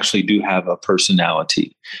essences actually do have a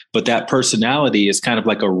personality. But that personality is kind of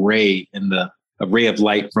like a ray of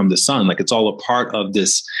light from the sun. Like it's all a part of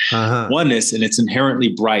this oneness, and it's inherently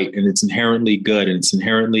bright, and it's inherently good, and it's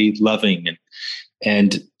inherently loving.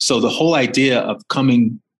 And so the whole idea of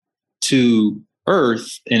coming to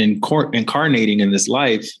Earth and incarnating in this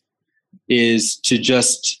life is to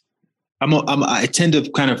just, I tend to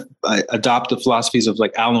kind of adopt the philosophies of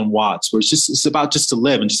like Alan Watts, where it's about just to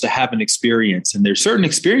live and just to have an experience. And there's certain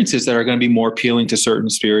experiences that are going to be more appealing to certain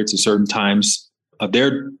spirits at certain times of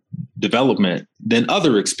their development than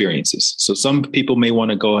other experiences. So some people may want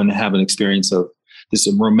to go and have an experience of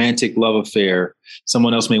this romantic love affair.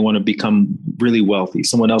 Someone else may want to become really wealthy.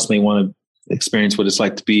 Someone else may want to experience what it's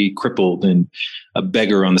like to be crippled and a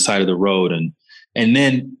beggar on the side of the road. And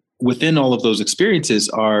then within all of those experiences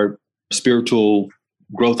are spiritual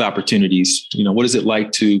growth opportunities. What is it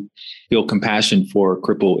like to feel compassion for a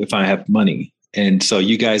cripple if I have money? And so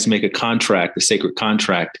you guys make a sacred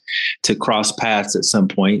contract to cross paths at some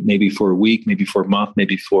point, maybe for a week, maybe for a month,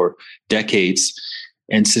 maybe for decades,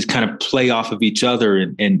 and to kind of play off of each other.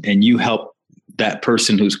 And you help that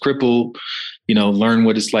person who's crippled, learn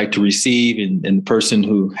what it's like to receive. And the person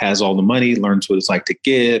who has all the money learns what it's like to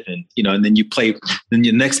give. And, and then you play in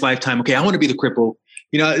your next lifetime. Okay, I want to be the cripple.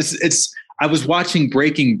 I was watching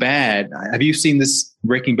Breaking Bad. Have you seen this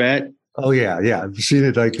Breaking Bad? Oh, yeah. I've seen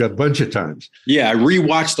it like a bunch of times. Yeah. I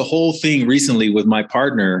rewatched the whole thing recently with my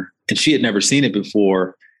partner, and she had never seen it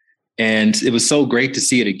before. And it was so great to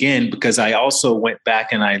see it again, because I also went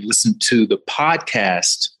back and I listened to the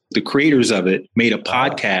podcast. The creators of it made a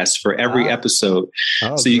podcast for every episode.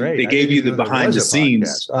 Oh, so they gave you the behind the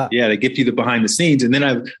scenes. Yeah, they give you the behind the scenes. And then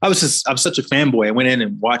I'm such a fanboy. I went in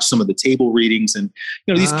and watched some of the table readings, and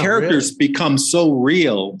these characters become so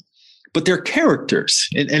real, but they're characters.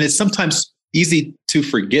 And it's sometimes easy to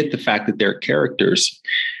forget the fact that they're characters.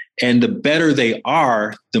 And the better they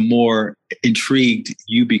are, the more intrigued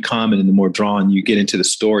you become and the more drawn you get into the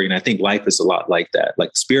story. And I think life is a lot like that.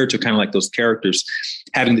 Like spirits are kind of like those characters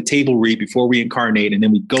having the table read before we incarnate, and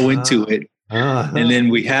then we go into it. And then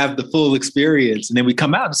we have the full experience, and then we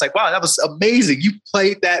come out and it's like, wow, that was amazing. You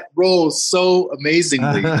played that role so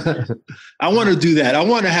amazingly. I want to do that. I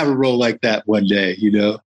want to have a role like that one day,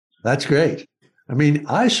 That's great. I mean,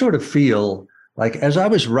 I sort of feel like as I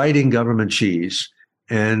was writing Government Cheese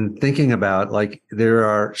and thinking about, like, there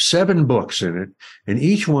are 7 books in it, and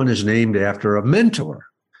each one is named after a mentor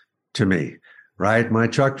to me, right? My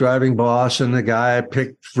truck driving boss and the guy I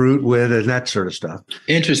picked fruit with and that sort of stuff.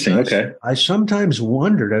 Interesting. Okay. I sometimes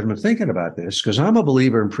wondered as I'm thinking about this, because I'm a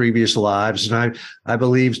believer in previous lives, and I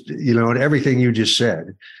believe, in everything you just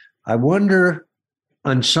said. I wonder,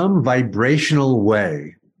 on some vibrational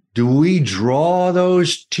way, do we draw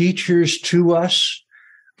those teachers to us,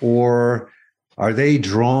 or are they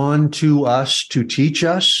drawn to us to teach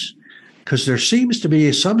us? Because there seems to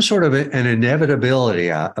be some sort of an inevitability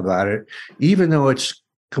about it, even though it's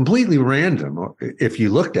completely random if you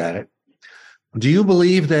looked at it. Do you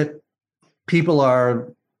believe that people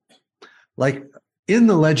are, like in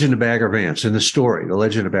The Legend of Bagger Vance, in the story, The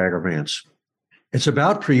Legend of Bagger Vance, it's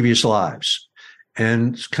about previous lives.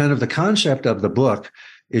 And kind of the concept of the book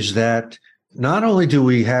is that not only do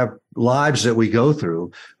we have lives that we go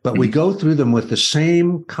through, but we go through them with the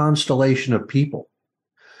same constellation of people,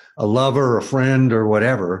 a lover, a friend, or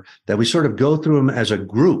whatever, that we sort of go through them as a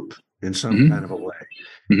group in some kind of a way.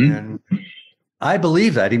 And I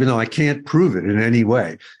believe that, even though I can't prove it in any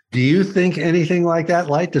way. Do you think anything like that,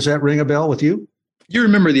 Light? Does that ring a bell with you? You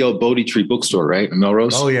remember the old Bodhi Tree bookstore, right? In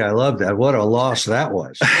Melrose? Oh, yeah. I love that. What a loss that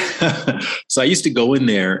was. So I used to go in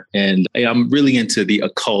there, and I'm really into the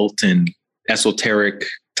occult and esoteric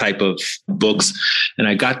type of books. And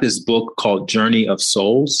I got this book called Journey of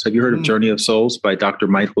Souls. Have you heard of Journey of Souls by Dr.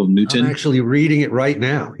 Michael Newton? I'm actually reading it right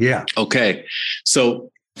now. Yeah. Okay. So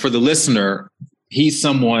for the listener, he's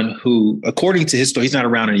someone who, according to his story, he's not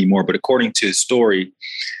around anymore, but according to his story,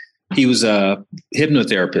 he was a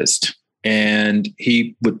hypnotherapist, and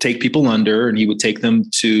he would take people under, and he would take them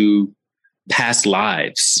to past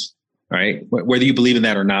lives, right? Whether you believe in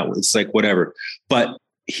that or not, it's like whatever. But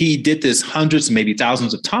he did this hundreds, maybe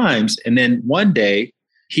thousands of times. And then one day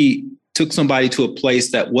he took somebody to a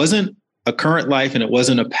place that wasn't a current life and it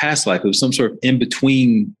wasn't a past life. It was some sort of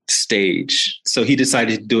in-between stage. So he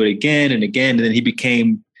decided to do it again and again. And then he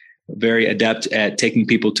became very adept at taking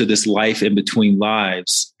people to this life in between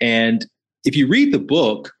lives. And if you read the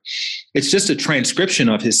book, it's just a transcription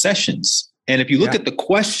of his sessions. And if you look at the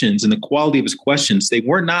questions and the quality of his questions, they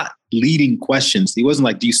were not leading questions. He wasn't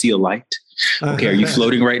like, do you see a light? Okay, are you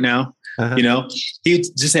floating right now? He'd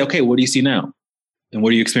just say, okay, what do you see now? And what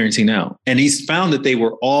are you experiencing now? And he's found that they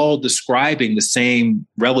were all describing the same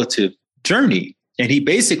relative journey. And he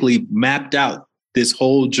basically mapped out this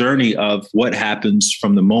whole journey of what happens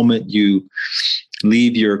from the moment you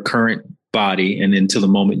leave your current body and until the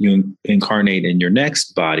moment you incarnate in your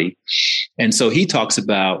next body. And so he talks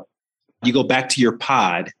about, you go back to your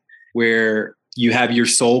pod where you have your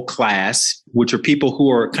soul class, which are people who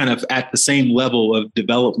are kind of at the same level of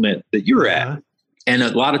development that you're at. And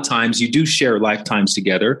a lot of times you do share lifetimes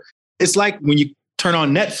together. It's like when you turn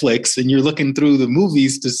on Netflix and you're looking through the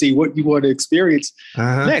movies to see what you want to experience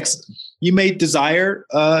next. You may desire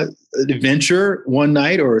an adventure one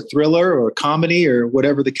night, or a thriller or a comedy or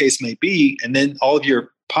whatever the case may be. And then all of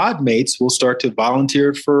your pod mates will start to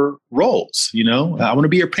volunteer for roles. I want to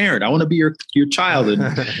be your parent. I want to be your child.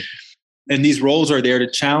 And these roles are there to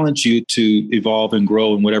challenge you to evolve and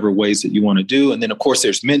grow in whatever ways that you want to do. And then, of course,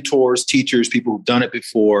 there's mentors, teachers, people who've done it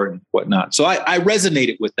before and whatnot. So I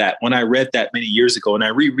resonated with that when I read that many years ago, and I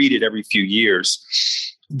reread it every few years.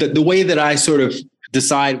 The way that I sort of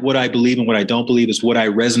decide what I believe and what I don't believe is what I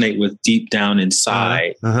resonate with deep down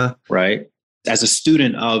inside, right? As a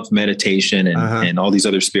student of meditation and all these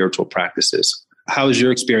other spiritual practices. How is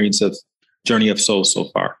your experience of Journey of Soul so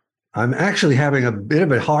far? I'm actually having a bit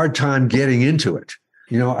of a hard time getting into it.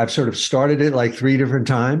 I've sort of started it like 3 different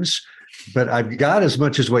times, but I've got as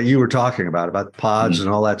much as what you were talking about pods and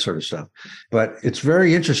all that sort of stuff. But it's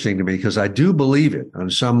very interesting to me because I do believe it on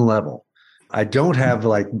some level. I don't have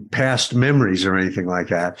like past memories or anything like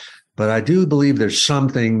that, but I do believe there's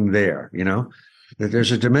something there, that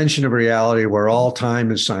there's a dimension of reality where all time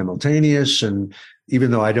is simultaneous. And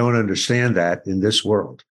even though I don't understand that in this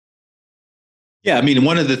world. Yeah, I mean,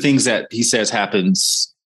 one of the things that he says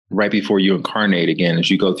happens right before you incarnate again is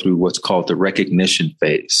you go through what's called the recognition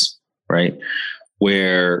phase, right?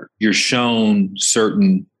 Where you're shown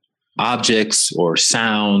certain objects or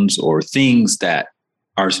sounds or things that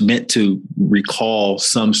are meant to recall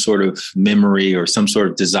some sort of memory or some sort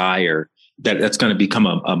of desire that's going to become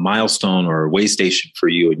a milestone or a way station for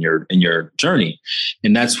you in your journey.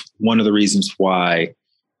 And that's one of the reasons why,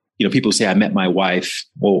 people say, I met my wife.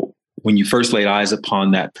 Well, when you first laid eyes upon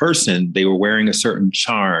that person, they were wearing a certain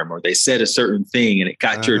charm or they said a certain thing and it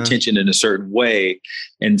got your attention in a certain way.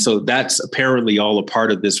 And so that's apparently all a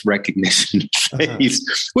part of this recognition phase,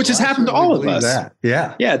 which has happened to all of us. That.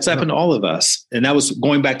 Yeah. Yeah, it's happened to all of us. And that was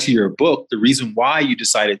going back to your book, the reason why you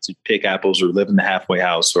decided to pick apples or live in the halfway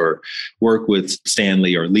house or work with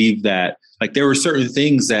Stanley or leave that. Like there were certain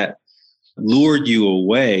things that lured you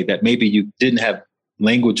away that maybe you didn't have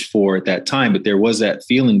language for at that time, but there was that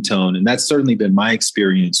feeling tone. And that's certainly been my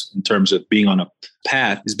experience in terms of being on a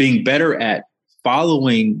path, is being better at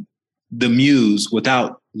following the muse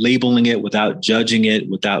without labeling it, without judging it,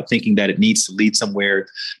 without thinking that it needs to lead somewhere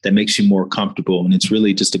that makes you more comfortable. And it's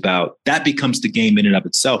really just about, that becomes the game in and of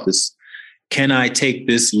itself, is can I take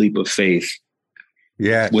this leap of faith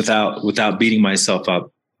without beating myself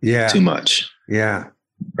up too much? Yeah.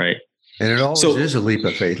 Right. And it always is a leap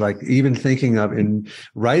of faith, like even thinking of in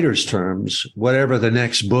writer's terms, whatever the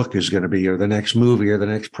next book is going to be or the next movie or the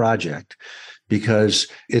next project, because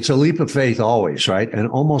it's a leap of faith always, right? And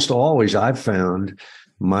almost always I've found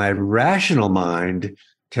my rational mind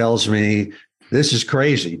tells me, this is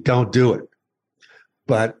crazy, don't do it.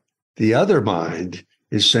 But the other mind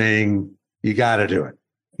is saying, you got to do it,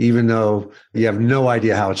 even though you have no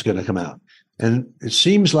idea how it's going to come out. And it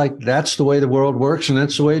seems like that's the way the world works, and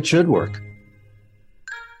that's the way it should work.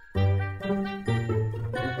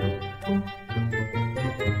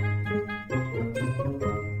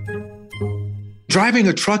 Driving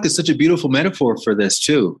a truck is such a beautiful metaphor for this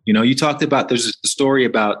too. You talked about, there's a story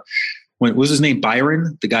about what was his name?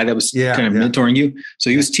 Byron, the guy that was kind of mentoring you.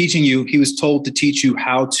 So he was teaching you, he was told to teach you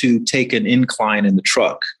how to take an incline in the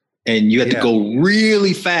truck. And you had to go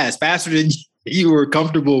really fast, faster than you were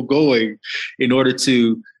comfortable going in order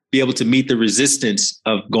to be able to meet the resistance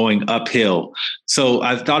of going uphill. So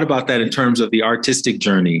I've thought about that in terms of the artistic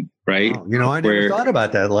journey, right? Oh, I never thought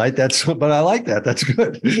about that, Light. But I like that. That's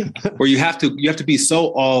good. Where you have to be so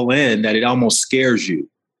all in that it almost scares you,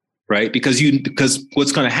 right? Because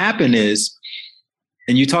what's going to happen is,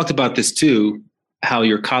 and you talked about this too, how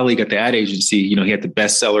your colleague at the ad agency, he had the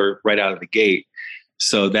bestseller right out of the gate.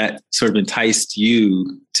 So that sort of enticed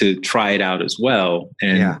you to try it out as well.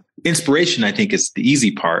 And inspiration, I think, is the easy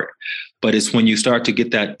part. But it's when you start to get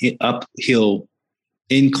that uphill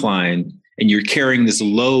incline and you're carrying this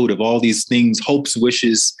load of all these things, hopes,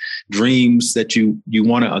 wishes, dreams that you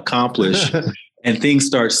want to accomplish, and things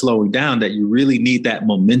start slowing down, that you really need that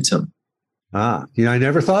momentum. I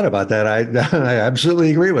never thought about that. I absolutely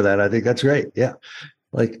agree with that. I think that's great. Yeah.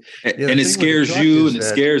 And it scares you and it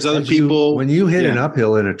scares other people. When you hit an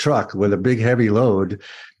uphill in a truck with a big heavy load,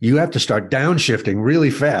 you have to start downshifting really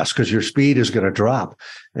fast because your speed is going to drop.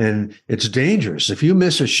 And it's dangerous. If you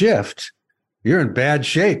miss a shift, you're in bad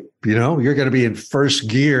shape. You're going to be in first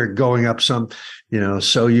gear going up some,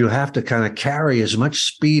 so you have to kind of carry as much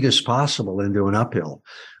speed as possible into an uphill.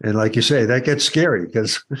 And like you say, that gets scary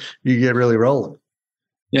because you get really rolling.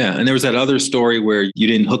 Yeah. And there was that other story where you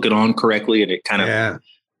didn't hook it on correctly and it kind of,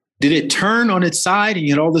 did it turn on its side and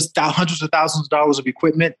you had all this hundreds of thousands of dollars of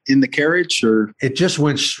equipment in the carriage, or? It just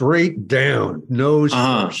went straight down, nose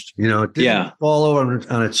first. It didn't fall over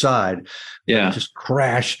on its side. Yeah. It just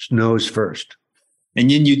crashed nose first. And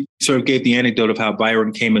then you sort of gave the anecdote of how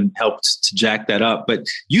Byron came and helped to jack that up. But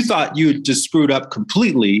you thought you had just screwed up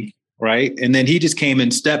completely, right? And then he just came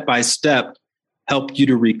in step by step, helped you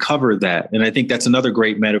to recover that. And I think that's another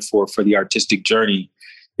great metaphor for the artistic journey,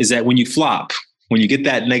 is that when you flop, when you get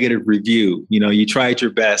that negative review, you tried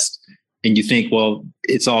your best and you think, well,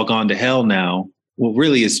 it's all gone to hell now. Well,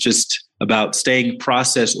 really, it's just about staying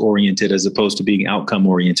process oriented as opposed to being outcome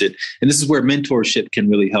oriented. And this is where mentorship can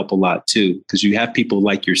really help a lot too, because you have people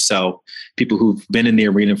like yourself, people who've been in the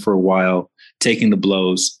arena for a while, taking the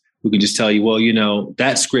blows, who can just tell you, well,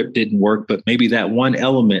 that script didn't work, but maybe that one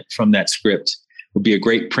element from that script would be a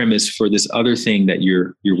great premise for this other thing that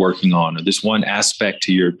you're working on, or this one aspect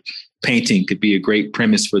to your painting could be a great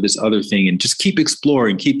premise for this other thing. And just keep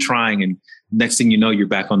exploring, keep trying. And next thing you know, you're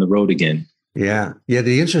back on the road again. Yeah. Yeah.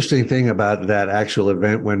 The interesting thing about that actual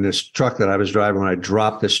event, when this truck that I was driving, when I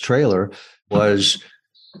dropped this trailer, was,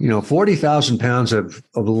 40,000 pounds of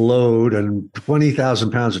load and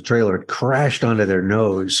 20,000 pounds of trailer crashed onto their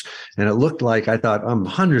nose. And it looked like, I thought, I'm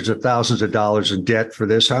hundreds of thousands of dollars in debt for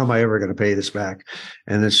this. How am I ever going to pay this back?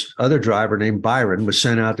 And this other driver named Byron was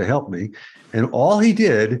sent out to help me. And all he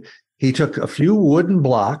did, he took a few wooden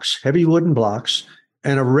blocks, heavy wooden blocks,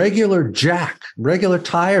 and a regular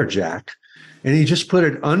tire jack. And he just put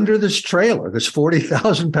it under this trailer, this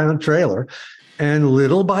 40,000 pound trailer. And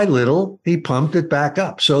little by little, he pumped it back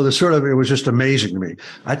up. So it was just amazing to me.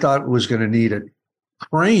 I thought it was going to need a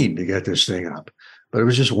crane to get this thing up, but it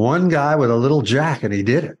was just one guy with a little jack and he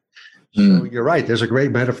did it. So you're right. There's a great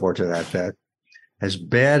metaphor to that as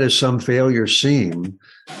bad as some failures seem,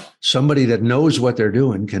 somebody that knows what they're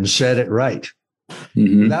doing can set it right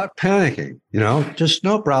without panicking, just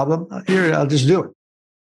no problem. Here, I'll just do it.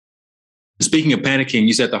 Speaking of panicking,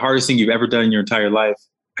 you said the hardest thing you've ever done in your entire life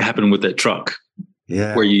happened with that truck.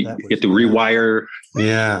 Yeah. Where you get to rewire.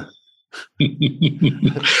 Yeah.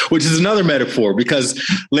 Which is another metaphor, because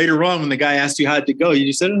later on when the guy asked you how it go, you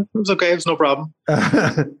just said, it was okay. It's no problem.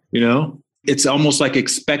 It's almost like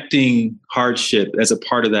expecting hardship as a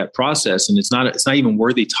part of that process. And it's not even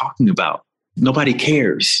worthy talking about. Nobody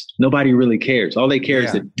cares. Nobody really cares. All they care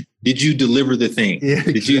is that, did you deliver the thing? Yeah,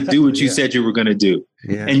 exactly. Did you do what you said you were going to do?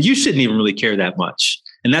 Yeah. And you shouldn't even really care that much.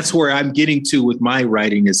 And that's where I'm getting to with my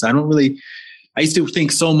writing is I used to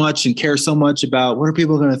think so much and care so much about what are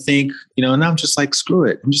people going to think, and I'm just like, screw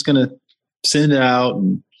it. I'm just going to send it out.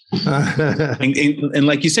 And, and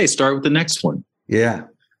like you say, start with the next one. Yeah.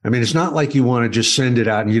 I mean, it's not like you want to just send it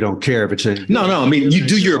out and you don't care if it's No. I mean, you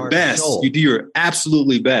do your best. You do your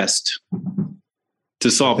absolutely best to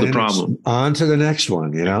solve the problem. On to the next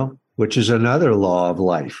one, which is another law of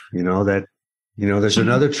life, that, there's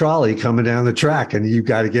another trolley coming down the track and you've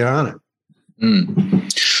got to get on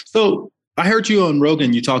it. So I heard you on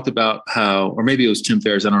Rogan, you talked about how, or maybe it was Tim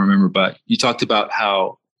Ferriss, I don't remember, but you talked about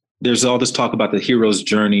how there's all this talk about the hero's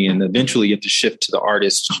journey and eventually you have to shift to the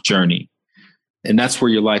artist's journey. And that's where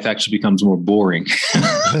your life actually becomes more boring,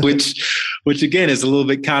 which again is a little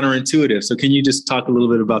bit counterintuitive. So can you just talk a little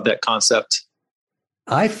bit about that concept?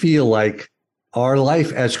 I feel like our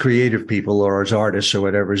life as creative people or as artists or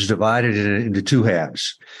whatever is divided into two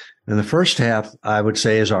halves. And the first half, I would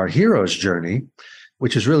say, is our hero's journey,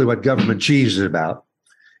 which is really what Government Cheese is about.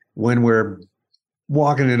 When we're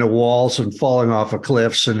walking into walls and falling off of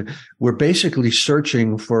cliffs, and we're basically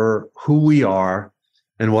searching for who we are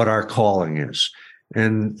and what our calling is.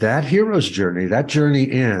 And that hero's journey, that journey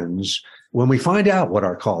ends when we find out what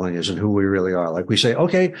our calling is and who we really are. Like we say,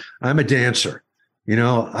 okay, I'm a dancer.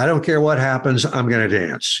 I don't care what happens, I'm going to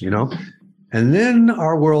dance, And then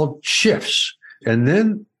our world shifts. And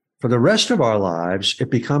then for the rest of our lives, it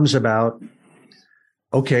becomes about,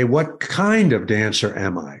 okay, what kind of dancer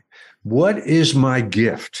am I? What is my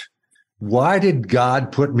gift? Why did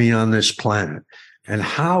God put me on this planet? And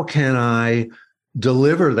how can I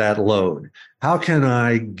deliver that load? How can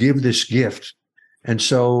I give this gift? And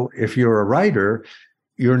so if you're a writer,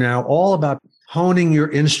 you're now all about honing your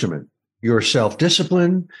instrument, your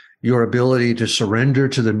self-discipline, your ability to surrender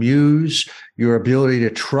to the muse, your ability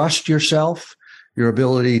to trust yourself, your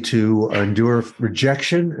ability to endure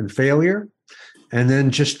rejection and failure, and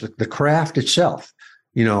then just the craft itself.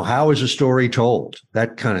 How is a story told?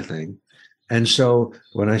 That kind of thing. And so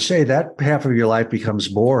when I say that half of your life becomes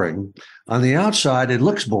boring, on the outside, it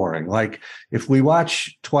looks boring. Like if we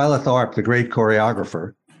watch Twyla Tharp, the great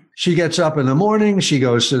choreographer, she gets up in the morning, she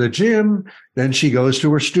goes to the gym, then she goes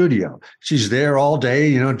to her studio. She's there all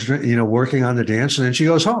day, working on the dance, and then she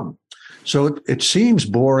goes home. So it seems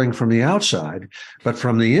boring from the outside, but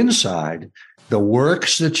from the inside, the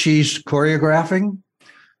works that she's choreographing,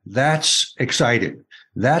 that's exciting.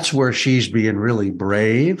 That's where she's being really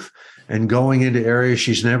brave. and going into areas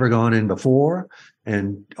she's never gone in before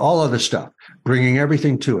and all of the stuff, bringing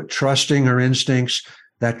everything to it, trusting her instincts,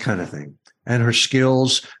 that kind of thing, and her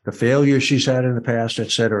skills, the failures she's had in the past,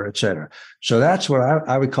 et cetera, et cetera. So that's what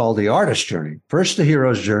I would call the artist journey. First, the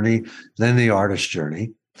hero's journey, then the artist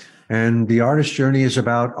journey. And the artist journey is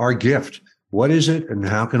about our gift. What is it and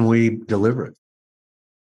how can we deliver it?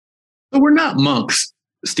 But we're not monks,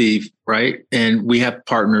 Steve, right? And we have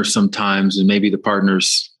partners sometimes, and maybe the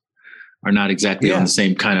partners are not exactly on the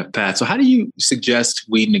same kind of path. So how do you suggest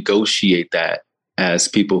we negotiate that as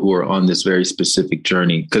people who are on this very specific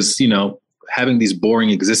journey? Because, having these boring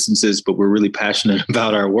existences, but we're really passionate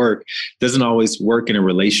about our work, doesn't always work in a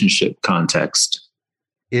relationship context.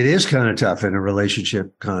 It is kind of tough in a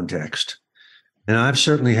relationship context. And I've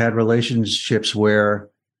certainly had relationships where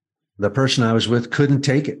the person I was with couldn't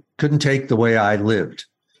take it, couldn't take the way I lived.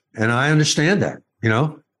 And I understand that,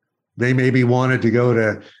 they maybe wanted to go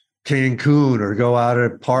to Cancun or go out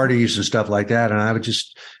at parties and stuff like that. And I would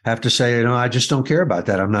just have to say, I just don't care about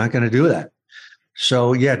that. I'm not going to do that.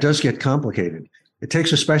 So yeah, it does get complicated. It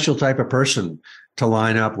takes a special type of person to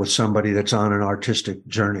line up with somebody that's on an artistic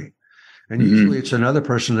journey. And usually it's another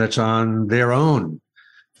person that's on their own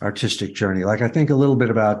artistic journey. Like I think a little bit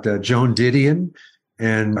about Joan Didion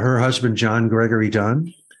and her husband, John Gregory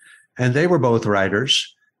Dunn. And they were both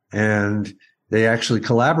writers, and they actually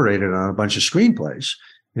collaborated on a bunch of screenplays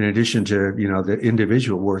in addition to, the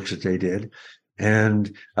individual works that they did.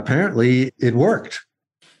 And apparently it worked,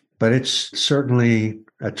 but it's certainly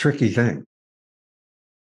a tricky thing.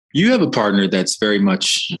 You have a partner that's very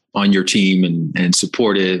much on your team and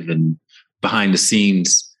supportive and behind the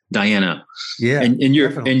scenes, Diana. Yeah. And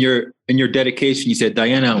your dedication, you said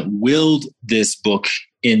Diana willed this book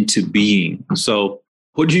into being. So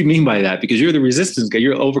what do you mean by that? Because you're the resistance guy,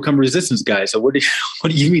 you're overcome resistance guy. So what do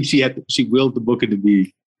you mean she willed the book into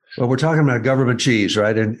being? Well, we're talking about government cheese,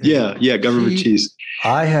 right? And government cheese.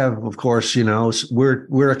 I have, of course,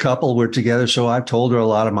 we're a couple, we're together. So I've told her a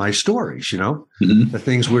lot of my stories, the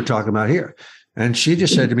things we're talking about here. And she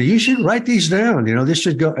just said to me, you should write these down, this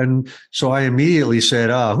should go. And so I immediately said,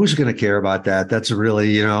 who's going to care about that? That's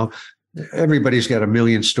really, everybody's got a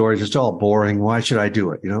million stories. It's all boring. Why should I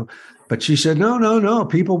do it? But she said, no,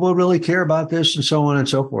 people will really care about this and so on and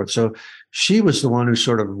so forth. So she was the one who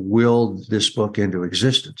sort of willed this book into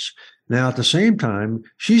existence. Now, at the same time,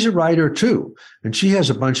 she's a writer too, and she has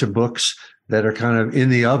a bunch of books that are kind of in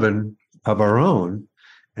the oven of her own.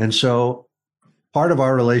 And so part of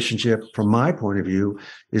our relationship, from my point of view,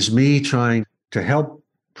 is me trying to help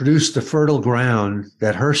produce the fertile ground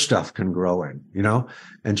that her stuff can grow in,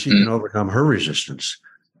 and she can overcome her resistance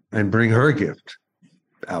and bring her gift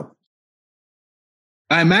out.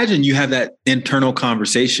 I imagine you have that internal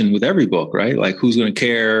conversation with every book, right? Like, who's going to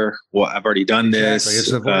care? Well, I've already done this. Exactly.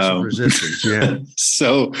 It's the voice of resistance. Yeah.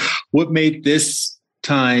 So what made this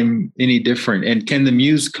time any different? And can the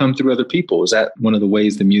muse come through other people? Is that one of the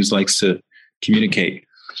ways the muse likes to communicate?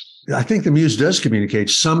 I think the muse does communicate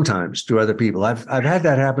sometimes to other people. I've had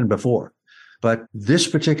that happen before, but this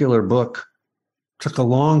particular book took a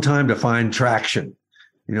long time to find traction.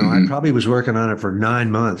 I probably was working on it for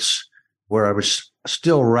 9 months, where I was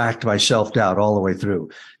still racked by self-doubt all the way through.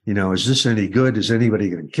 Is this any good? Is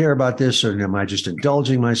anybody going to care about this? Or am I just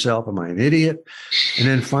indulging myself? Am I an idiot? And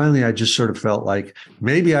then finally, I just sort of felt like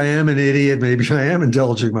maybe I am an idiot. Maybe I am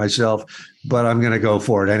indulging myself, but I'm going to go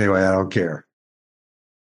for it anyway. I don't care.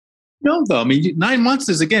 No, though. I mean, 9 months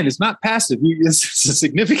is, again, it's not passive. It's a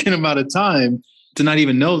significant amount of time to not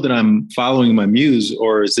even know that I'm following my muse,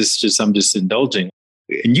 or is this just, I'm just indulging?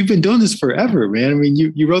 And you've been doing this forever, man. I mean,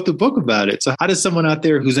 you wrote the book about it. So how does someone out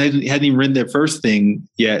there who hadn't even written their first thing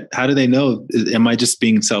yet, how do they know, am I just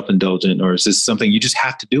being self-indulgent, or is this something you just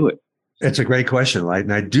have to do it? It's a great question, right?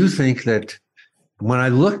 And I do think that when I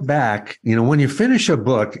look back, when you finish a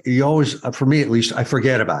book, you always, for me at least, I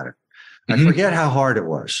forget about it. I forget how hard it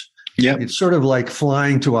was. Yeah. It's sort of like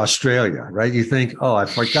flying to Australia, right? You think, I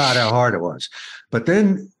forgot how hard it was. But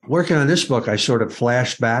then working on this book, I sort of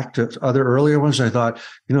flashed back to other earlier ones. I thought,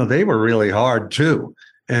 they were really hard too.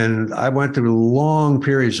 And I went through long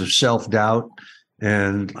periods of self-doubt.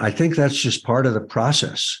 And I think that's just part of the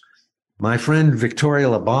process. My friend Victoria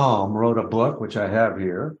Labalme wrote a book, which I have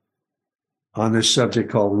here, on this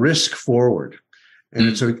subject called Risk Forward. And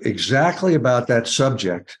it's exactly about that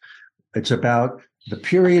subject. It's about the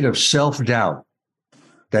period of self-doubt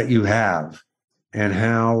that you have and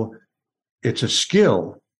how it's a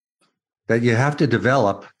skill that you have to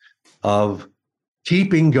develop of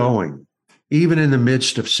keeping going, even in the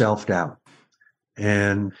midst of self-doubt.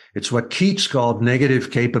 And it's what Keats called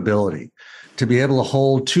negative capability, to be able to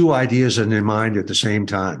hold two ideas in your mind at the same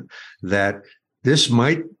time, that this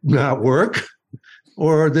might not work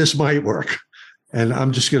or this might work. And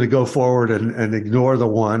I'm just going to go forward and ignore the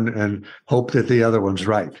one and hope that the other one's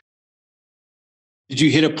right. Did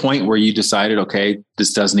you hit a point where you decided, okay,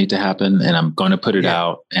 this does need to happen and I'm going to put it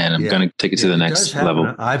out and I'm going to take it to the next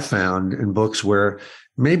level? I've found in books where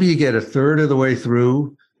maybe you get a third of the way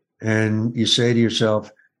through and you say to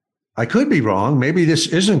yourself, I could be wrong. Maybe this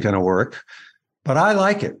isn't going to work, but I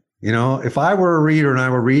like it. You know, if I were a reader and I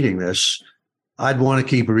were reading this, I'd want to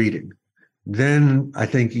keep reading. Then I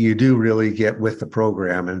think you do really get with the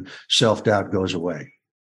program and self-doubt goes away.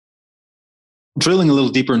 Drilling a little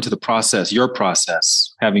deeper into the process, your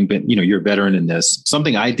process, having been, you're a veteran in this,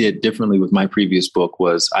 something I did differently with my previous book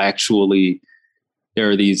was there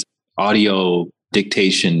are these audio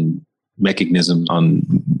dictation mechanisms on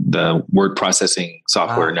the word processing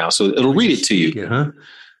software now. So it'll read it to you.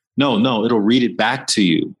 No, it'll read it back to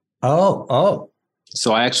you. Oh.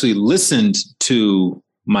 So I actually listened to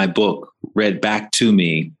my book read back to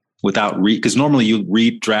me without because normally you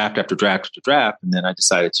read draft after draft after draft. And then I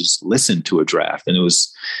decided to just listen to a draft, and it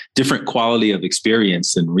was different quality of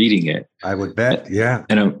experience than reading it. I would bet. Yeah.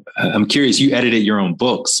 And I'm curious, you edited your own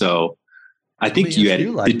book. So I think you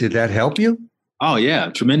edited. Did that help you? Oh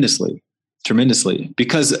yeah, tremendously.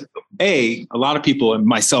 Because a lot of people, and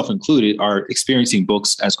myself included, are experiencing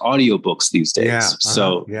books as audiobooks these days.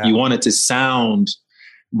 You want it to sound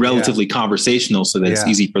relatively conversational so that it's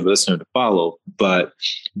easy for the listener to follow. But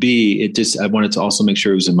B, I wanted to also make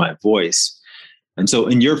sure it was in my voice. And so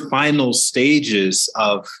in your final stages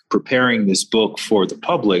of preparing this book for the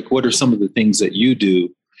public, what are some of the things that you do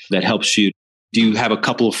that helps you? Do you have a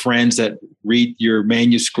couple of friends that read your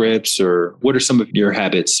manuscripts, or what are some of your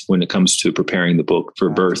habits when it comes to preparing the book for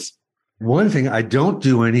birth? One thing, I don't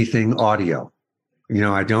do anything audio.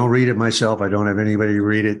 I don't read it myself. I don't have anybody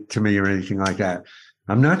read it to me or anything like that.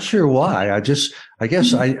 I'm not sure why. I guess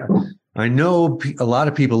I know a lot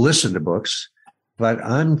of people listen to books, but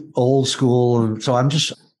I'm old school. And so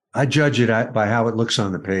I judge it by how it looks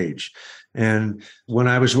on the page. And when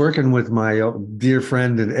I was working with my dear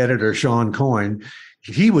friend and editor, Sean Coyne,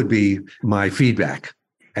 he would be my feedback.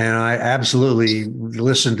 And I absolutely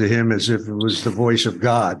listened to him as if it was the voice of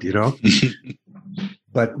God,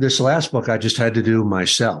 But this last book, I just had to do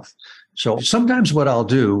myself. So sometimes what I'll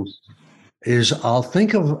do is I'll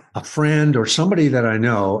think of a friend or somebody that I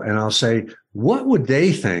know, and I'll say, what would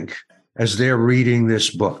they think as they're reading this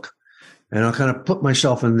book? And I'll kind of put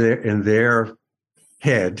myself in their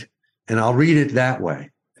head, and I'll read it that way.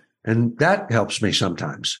 And that helps me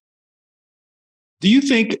sometimes. Do you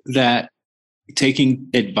think that taking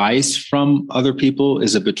advice from other people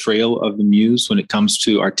is a betrayal of the muse when it comes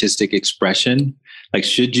to artistic expression? Like,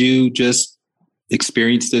 should you just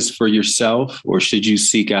experience this for yourself, or should you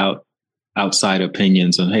seek out outside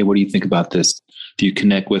opinions on, hey, what do you think about this? Do you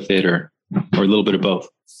connect with it, or a little bit of both?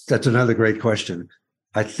 That's another great question.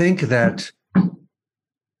 I think that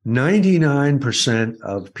 99%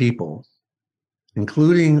 of people,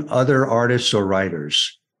 including other artists or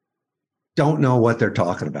writers, don't know what they're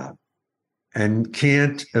talking about and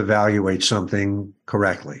can't evaluate something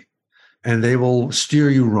correctly, and they will steer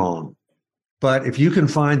you wrong. But if you can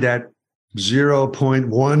find that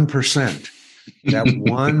 0.1%, that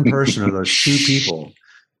one person or those two people,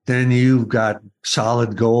 then you've got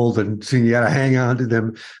solid gold, and you got to hang on to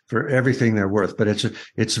them for everything they're worth. But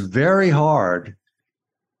it's very hard.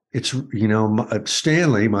 It's,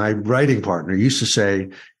 Stanley, my writing partner, used to say,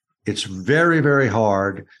 it's very, very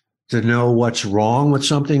hard to know what's wrong with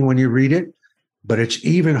something when you read it, but it's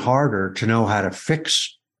even harder to know how to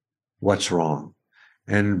fix what's wrong.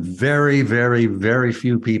 And very, very, very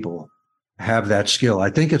few people have that skill. I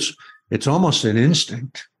think it's almost an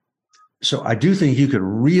instinct. So I do think you could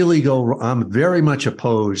really I'm very much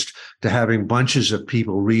opposed to having bunches of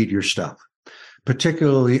people read your stuff,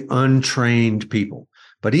 particularly untrained people,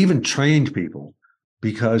 but even trained people,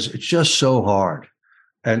 because it's just so hard.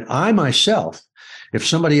 And I myself, if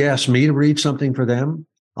somebody asks me to read something for them,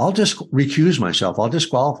 I'll just recuse myself. I'll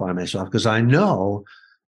disqualify myself because I know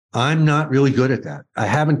I'm not really good at that. I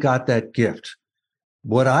haven't got that gift.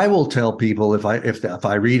 What I will tell people if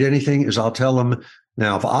I read anything is I'll tell them,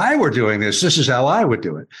 now, if I were doing this is how I would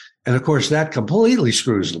do it. And of course, that completely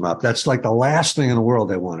screws them up. That's like the last thing in the world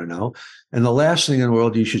they want to know. And the last thing in the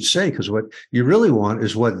world you should say, because what you really want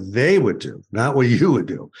is what they would do, not what you would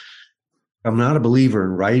do. I'm not a believer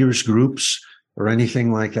in writers groups or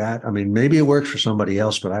anything like that. I mean, maybe it works for somebody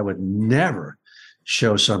else, but I would never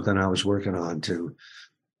show something I was working on to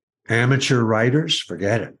amateur writers.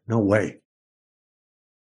 Forget it. No way.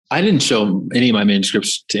 I didn't show any of my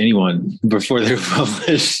manuscripts to anyone before they were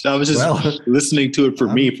published. I was just listening to it for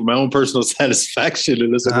me, for my own personal satisfaction. And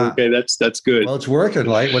I was like, okay, that's good. Well, it's working,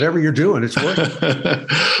 Light. Whatever you're doing, it's working.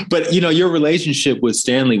 But, your relationship with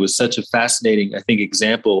Stanley was such a fascinating, I think,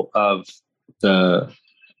 example of the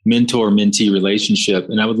mentor-mentee relationship.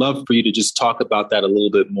 And I would love for you to just talk about that a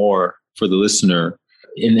little bit more for the listener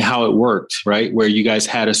and how it worked, right? Where you guys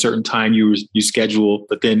had a certain time you scheduled,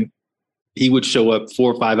 but then he would show up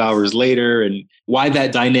 4 or 5 hours later, and why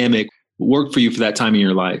that dynamic worked for you for that time in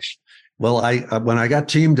your life. Well, when I got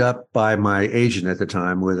teamed up by my agent at the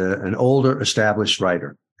time with an older established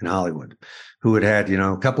writer in Hollywood who had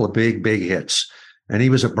a couple of big hits, and he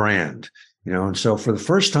was a brand, and so for the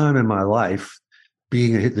first time in my life,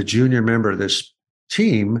 being the junior member of this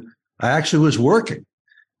team, I actually was working.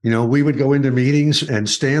 We would go into meetings and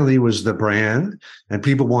Stanley was the brand and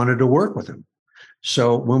people wanted to work with him.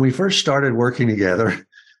 So when we first started working together,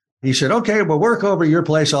 he said, okay, we'll work over your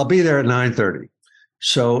place. I'll be there at 9:30.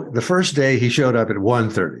 So the first day he showed up at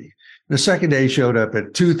 1:30. The second day he showed up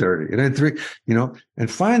at 2:30 and then 3,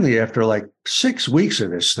 and finally after like 6 weeks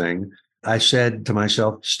of this thing, I said to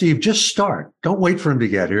myself, Steve, just start. Don't wait for him to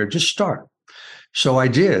get here. Just start. So I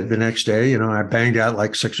did the next day, I banged out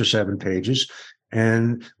like 6 or 7 pages.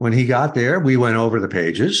 And when he got there, we went over the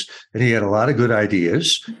pages and he had a lot of good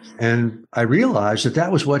ideas. And I realized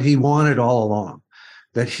that was what he wanted all along,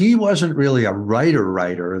 that he wasn't really a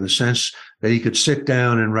writer in the sense that he could sit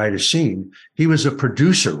down and write a scene. He was a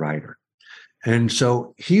producer writer. And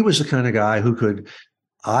so he was the kind of guy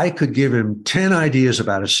I could give him 10 ideas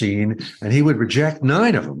about a scene and he would reject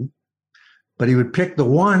 9 of them, but he would pick the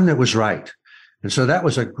one that was right. And so that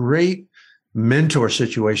was a great mentor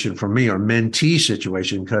situation for me, or mentee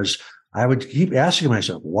situation, because I would keep asking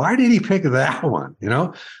myself, why did he pick that one?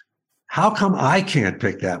 How come I can't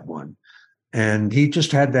pick that one? And he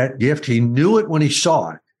just had that gift. He knew it when he saw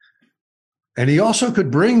it. And he also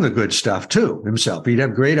could bring the good stuff too himself. He'd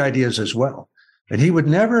have great ideas as well. And he would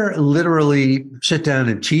never literally sit down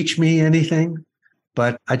and teach me anything,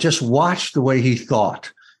 but I just watched the way he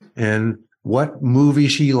thought and what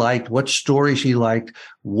movies he liked, what stories he liked,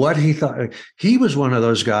 what he thought. He was one of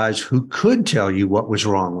those guys who could tell you what was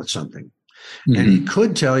wrong with something. Mm-hmm. And he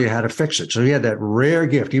could tell you how to fix it. So he had that rare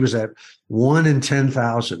gift. He was that 1 in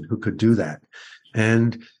 10,000 who could do that.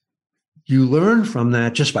 And you learn from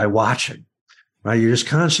that just by watching, right? You're just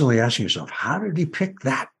constantly asking yourself, how did he pick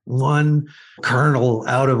that one kernel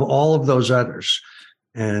out of all of those others?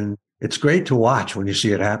 And it's great to watch when you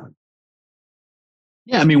see it happen.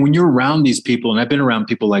 Yeah, I mean, when you're around these people, and I've been around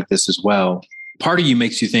people like this as well, part of you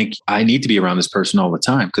makes you think, I need to be around this person all the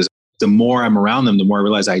time, because the more I'm around them, the more I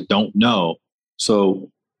realize I don't know.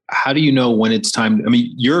 So how do you know when it's time? I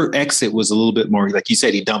mean, your exit was a little bit more, like you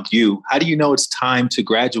said, he dumped you. How do you know it's time to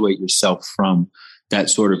graduate yourself from that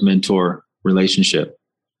sort of mentor relationship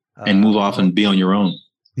and move off and be on your own?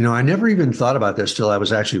 I never even thought about this till I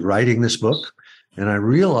was actually writing this book. And I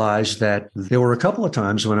realized that there were a couple of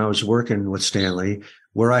times when I was working with Stanley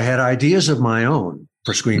where I had ideas of my own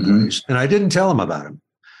for screenplays, and I didn't tell him about them.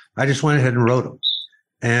 I just went ahead and wrote them.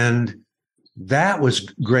 And that was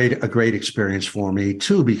a great experience for me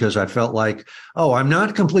too, because I felt like, I'm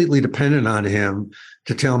not completely dependent on him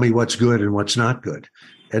to tell me what's good and what's not good.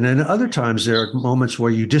 And then other times there are moments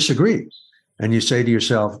where you disagree. And you say to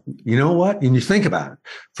yourself, you know what? And you think about it.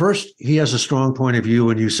 First, he has a strong point of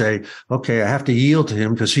view and you say, okay, I have to yield to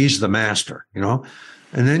him because he's the master,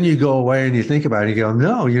 And then you go away and you think about it. And you go,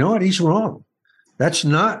 no, you know what? He's wrong. That's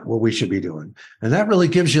not what we should be doing. And that really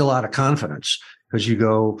gives you a lot of confidence because you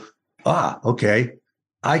go, okay,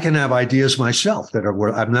 I can have ideas myself that are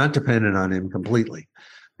where I'm not dependent on him completely.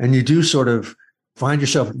 And you do sort of find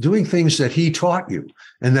yourself doing things that he taught you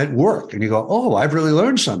and that work. And you go, I've really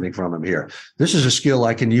learned something from him here. This is a skill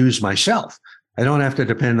I can use myself. I don't have to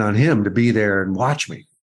depend on him to be there and watch me.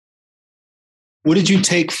 What did you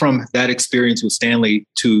take from that experience with Stanley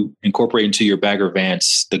to incorporate into your Bagger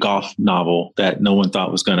Vance, the golf novel that no one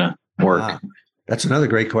thought was going to work? That's another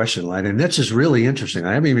great question, Light. And this is really interesting.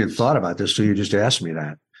 I haven't even thought about this till you just asked me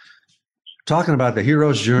that. Talking about the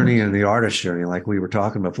hero's journey and the artist's journey, like we were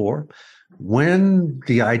talking before, when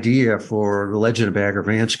the idea for The Legend of Bagger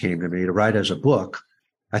Vance came to me to write as a book,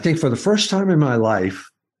 I think for the first time in my life,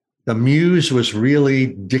 the muse was really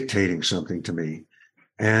dictating something to me.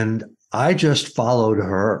 And I just followed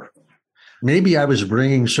her. Maybe I was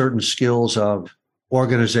bringing certain skills of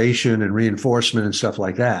organization and reinforcement and stuff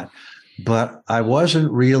like that, but I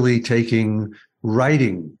wasn't really taking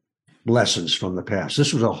writing lessons from the past.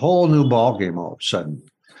 This was a whole new ballgame all of a sudden,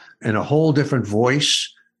 and a whole different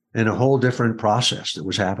voice and a whole different process that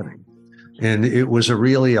was happening. And it was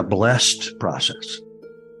really a blessed process.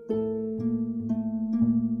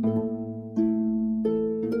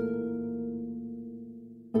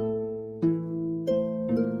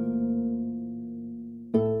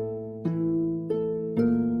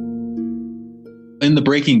 In the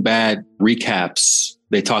Breaking Bad recaps,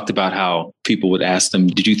 they talked about how people would ask them,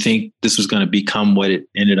 did you think this was going to become what it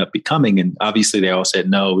ended up becoming? And obviously they all said,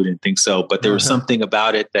 no, we didn't think so. But there was something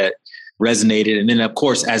about it that resonated. And then, of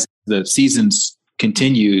course, as the seasons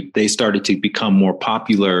continued, they started to become more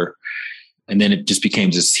popular. And then it just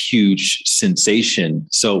became this huge sensation.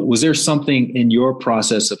 So was there something in your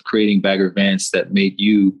process of creating Bagger Vance that made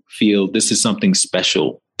you feel this is something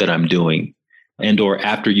special that I'm doing? And or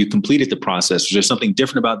after you completed the process, was there something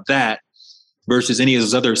different about that versus any of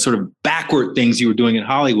those other sort of backward things you were doing in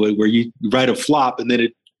Hollywood where you write a flop and then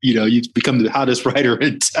it, you become the hottest writer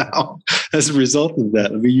in town as a result of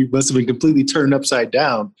that? I mean, you must have been completely turned upside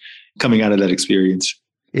down coming out of that experience.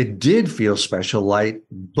 It did feel special, Light,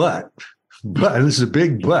 but and this is a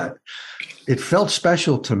big but, it felt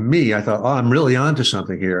special to me. I thought, I'm really onto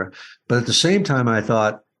something here. But at the same time, I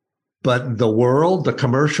thought, but the world, the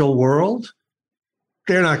commercial world,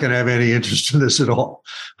 they're not going to have any interest in this at all.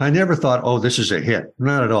 I never thought, this is a hit.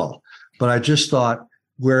 Not at all. But I just thought,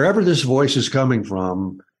 wherever this voice is coming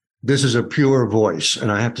from, this is a pure voice,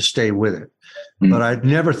 and I have to stay with it. Mm-hmm. But I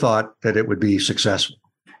never thought that it would be successful.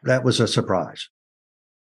 That was a surprise.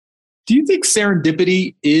 Do you think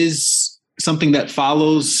serendipity is something that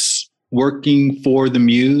follows working for the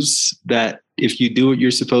muse, that if you do what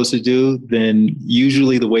you're supposed to do, then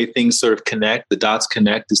usually the way things sort of connect, the dots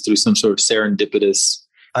connect, is through some sort of serendipitous?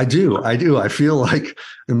 I do. I feel like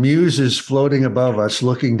the muse is floating above us,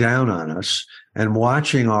 looking down on us and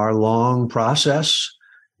watching our long process,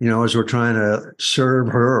 as we're trying to serve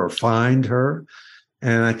her or find her.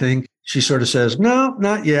 And I think she sort of says, no,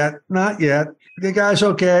 not yet, not yet. The guy's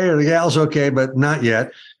okay or the gal's okay, but not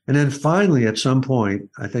yet. And then finally, at some point,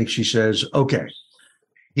 I think she says, okay,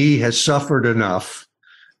 he has suffered enough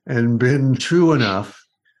and been true enough,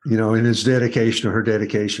 in his dedication or her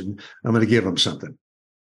dedication. I'm going to give him something.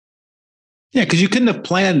 Yeah, because you couldn't have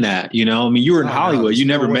planned that, you were in Hollywood. You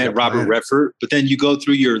never met Robert Redford, but then you go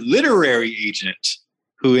through your literary agent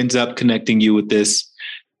who ends up connecting you with this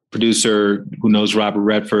producer who knows Robert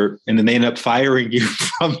Redford, and then they end up firing you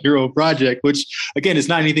from your own project, which, again, is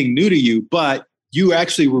not anything new to you, but you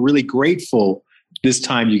actually were really grateful this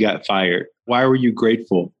time you got fired. Why were you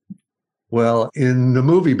grateful? Well, in the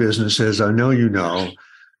movie business, as I know you know,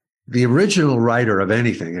 the original writer of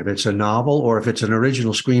anything, if it's a novel or if it's an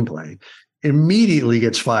original screenplay, immediately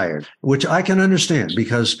gets fired, which I can understand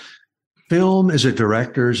because film is a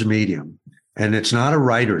director's medium and it's not a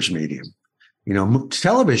writer's medium.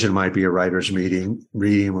 Television might be a writer's medium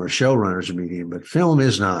or a showrunner's medium, but film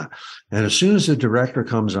is not. And as soon as the director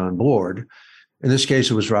comes on board, in this case,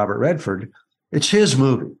 it was Robert Redford, it's his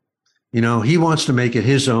movie. He wants to make it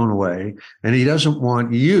his own way, and he doesn't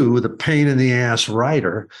want you, the pain in the ass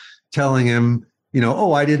writer, telling him,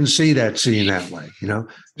 I didn't see that scene that way,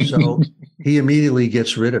 So he immediately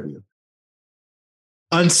gets rid of you.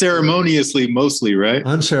 Unceremoniously, mostly, right?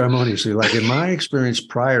 Unceremoniously. Like in my experience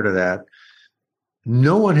prior to that,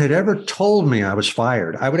 no one had ever told me I was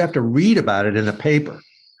fired. I would have to read about it in the paper,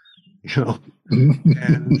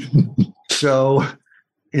 And so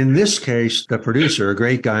in this case, the producer, a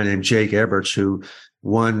great guy named Jake Eberts, who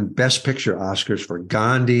won Best Picture Oscars for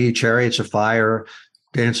Gandhi, Chariots of Fire,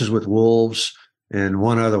 Dances with Wolves, and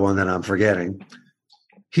one other one that I'm forgetting,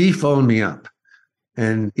 he phoned me up.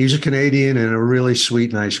 And he's a Canadian and a really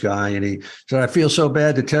sweet, nice guy. And he said, I feel so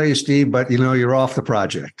bad to tell you, Steve, but, you're off the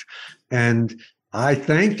project. And I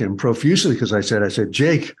thanked him profusely because I said,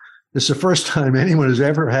 Jake, this is the first time anyone has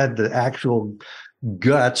ever had the actual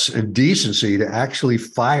guts and decency to actually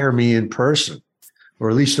fire me in person, or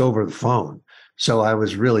at least over the phone. So I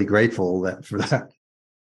was really grateful for that.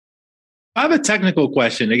 I have a technical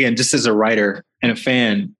question, again, just as a writer and a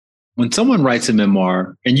fan. When someone writes a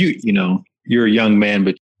memoir, and you're a young man,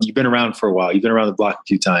 but you've been around for a while, you've been around the block a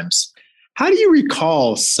few times. How do you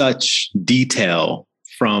recall such detail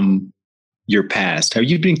from your past? Have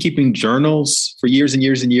you been keeping journals for years and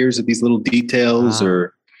years and years of these little details,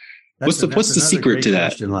 or what's the secret to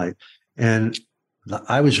that? Question, and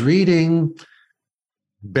I was reading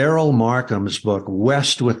Beryl Markham's book,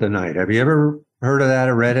 West with the Night. Have you ever heard of that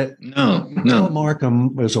or read it? No. Beryl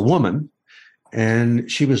Markham was a woman, and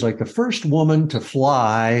she was like the first woman to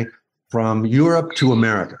fly from Europe to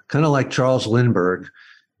America, kind of like Charles Lindbergh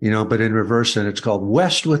but in reverse, and it's called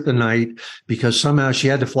West with the Night because somehow she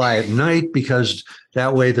had to fly at night because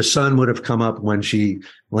that way the sun would have come up when she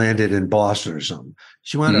landed in Boston or something.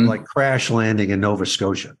 She wound up like crash landing in Nova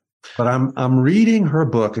Scotia. But I'm reading her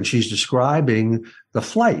book and she's describing the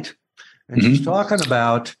flight. And she's talking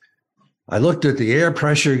about, I looked at the air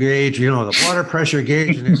pressure gauge, the water pressure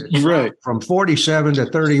gauge, and it right from 47 to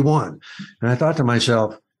 31. And I thought to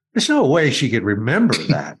myself, there's no way she could remember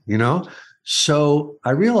that, So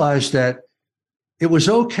I realized that it was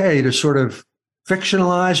okay to sort of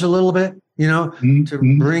fictionalize a little bit,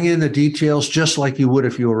 to bring in the details just like you would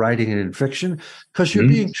if you were writing it in fiction, because you're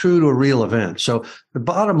being true to a real event. So the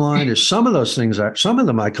bottom line is some of those things, some of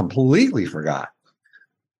them I completely forgot.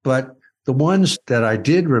 But the ones that I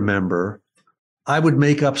did remember, I would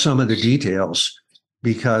make up some of the details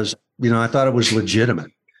because, I thought it was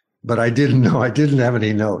legitimate. But I didn't know. I didn't have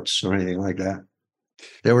any notes or anything like that.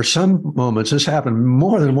 There were some moments, this happened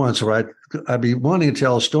more than once, where I'd be wanting to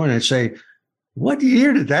tell a story and I'd say, what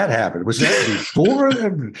year did that happen? Was that before?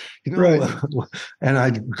 Right. And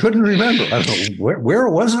I couldn't remember. I don't know. Where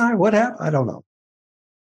was I? What happened? I don't know.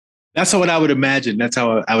 That's what I would imagine. That's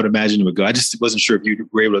how I would imagine it would go. I just wasn't sure if you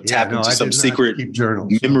were able to tap into some secret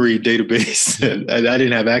memory database that I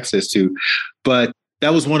didn't have access to. But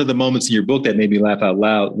that was one of the moments in your book that made me laugh out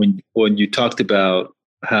loud when you talked about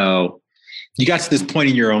how you got to this point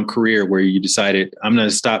in your own career where you decided, I'm going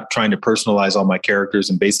to stop trying to personalize all my characters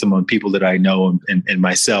and base them on people that I know and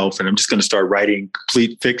myself. And I'm just going to start writing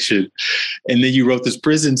complete fiction. And then you wrote this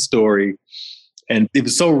prison story and it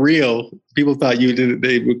was so real. People thought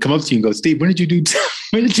they would come up to you and go, Steve, when did you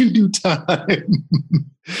do time?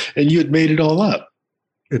 And you had made it all up.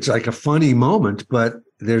 It's like a funny moment, but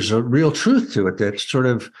there's a real truth to it. That's sort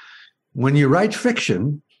of, when you write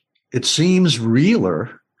fiction, it seems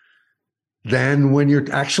realer than when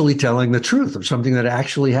you're actually telling the truth of something that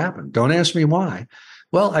actually happened. Don't ask me why.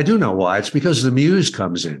 Well, I do know why. It's because the muse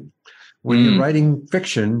comes in. When you're writing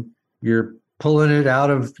fiction, you're pulling it out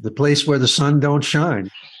of the place where the sun don't shine.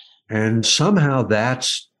 And somehow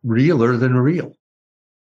that's realer than real.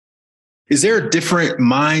 Is there a different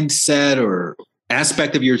mindset or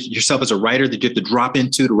aspect of yourself as a writer that you have to drop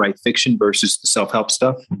into to write fiction versus the self-help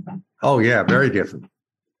stuff? Oh, yeah, very different.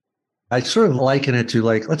 I sort of liken it to,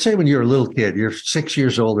 like, let's say when you're a little kid, you're 6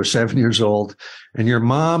 years old or 7 years old, and your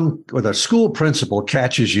mom or the school principal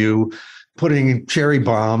catches you putting cherry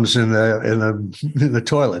bombs in the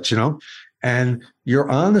toilets, and you're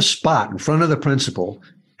on the spot in front of the principal,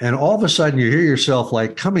 and all of a sudden you hear yourself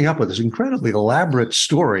like coming up with this incredibly elaborate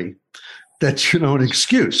story that's, an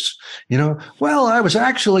excuse, well, I was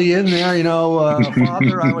actually in there,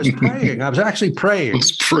 Father, I was praying. I was actually praying. And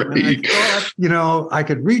I thought, I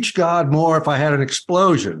could reach God more if I had an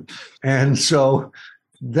explosion. And so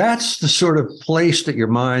that's the sort of place that your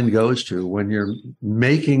mind goes to when you're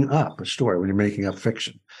making up a story, when you're making up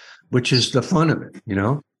fiction, which is the fun of it,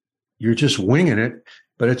 You're just winging it,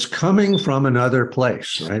 but it's coming from another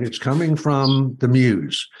place, right? It's coming from the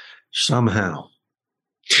muse somehow.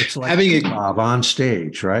 It's like having it on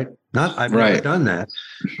stage, right? I've never done that,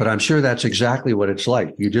 but I'm sure that's exactly what it's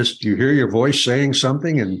like. You hear your voice saying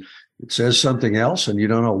something and it says something else and you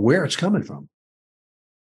don't know where it's coming from.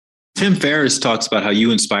 Tim Ferriss talks about how you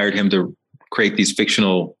inspired him to create these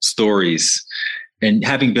fictional stories. And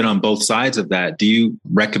having been on both sides of that, do you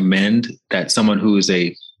recommend that someone who is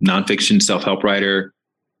a nonfiction self-help writer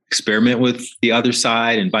experiment with the other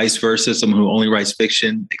side and vice versa? Someone who only writes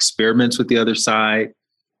fiction experiments with the other side?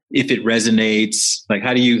 If it resonates, like,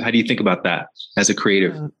 how do you think about that as a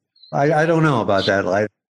creative? I don't know about that.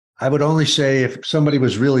 I would only say if somebody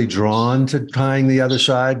was really drawn to trying the other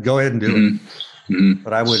side, go ahead and do it. Mm-hmm.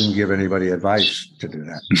 But I wouldn't give anybody advice to do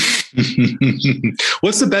that.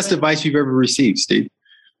 What's the best advice you've ever received, Steve?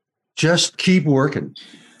 Just keep working,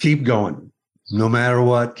 keep going, no matter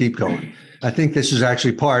what, keep going. I think this is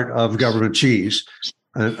actually part of Government Cheese.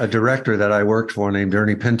 A director that I worked for named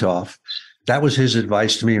Ernie Pintoff. That was his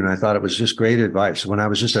advice to me, and I thought it was just great advice when I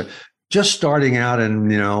was just starting out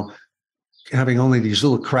and having only these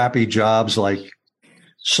little crappy jobs like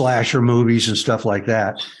slasher movies and stuff like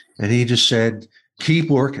that. And he just said, "Keep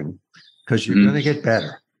working because you're going to get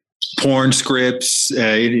better." Porn scripts,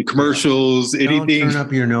 any commercials, anything. Don't turn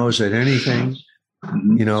up your nose at anything.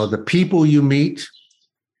 The people you meet,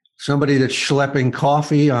 somebody that's schlepping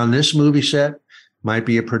coffee on this movie set might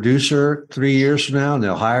be a producer 3 years from now, and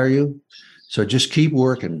they'll hire you. So just keep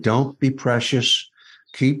working. Don't be precious.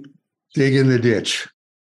 Keep digging the ditch.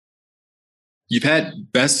 You've had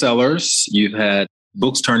bestsellers. You've had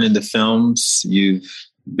books turned into films. You've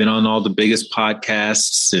been on all the biggest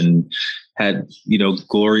podcasts and had,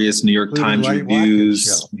 glorious New York Times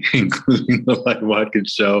reviews, including the Light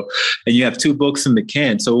Watkins Show. And you have 2 books in the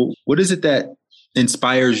can. So what is it that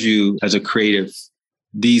inspires you as a creative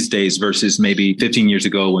these days versus maybe 15 years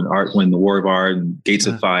ago when The War of Art and Gates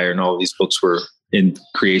of Fire and all these books were in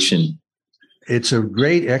creation? It's a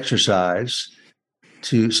great exercise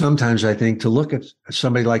to sometimes, I think, to look at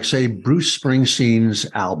somebody like, say, Bruce Springsteen's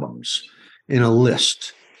albums in a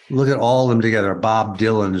list. Look at all of them together. Bob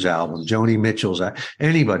Dylan's album, Joni Mitchell's,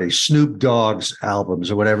 anybody, Snoop Dogg's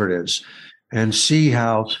albums or whatever it is, and see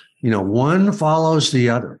how, one follows the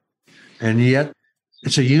other. And yet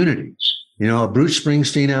it's a unity. A Bruce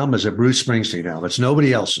Springsteen album is a Bruce Springsteen album. It's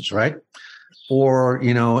nobody else's, right? Or,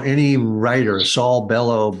 any writer, a Saul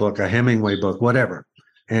Bellow book, a Hemingway book, whatever.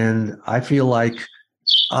 And I feel like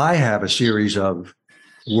I have a series of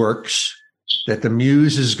works that the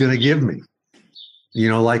muse is going to give me.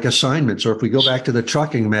 Like assignments, or if we go back to the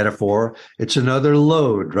trucking metaphor, it's another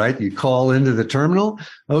load, right? You call into the terminal,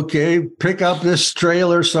 okay, pick up this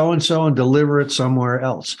trailer, so-and-so, and deliver it somewhere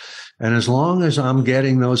else. And as long as I'm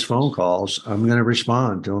getting those phone calls, I'm going to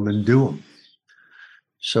respond to them and do them.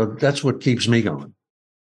 So that's what keeps me going.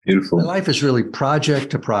 Beautiful. My life is really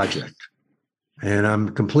project to project. And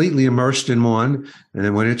I'm completely immersed in one. And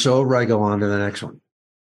then when it's over, I go on to the next one.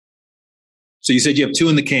 So you said you have 2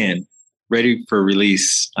 in the can, ready for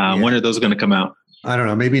release. When are those going to come out? I don't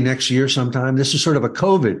know, maybe next year sometime. This is sort of a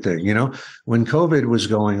COVID thing, when COVID was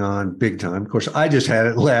going on big time. Of course, I just had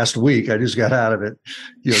it last week. I just got out of it,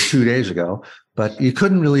 2 days ago. But you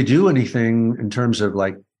couldn't really do anything in terms of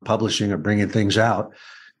like publishing or bringing things out.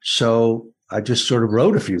 So I just sort of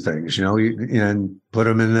wrote a few things, and put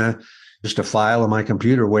them in just a file on my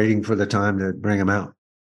computer waiting for the time to bring them out.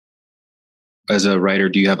 As a writer,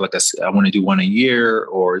 do you have I want to do one a year,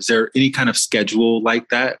 or is there any kind of schedule like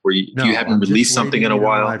that where you haven't released something in a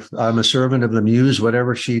while? I'm a servant of the muse,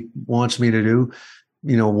 whatever she wants me to do.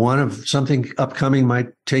 One of something upcoming might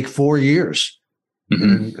take 4 years. Mm-hmm.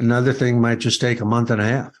 And another thing might just take a month and a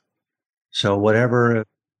half. So whatever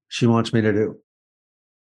she wants me to do.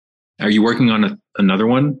 Are you working on another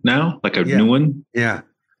one now? Like a new one? Yeah.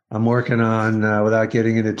 I'm working on, without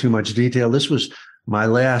getting into too much detail, this was my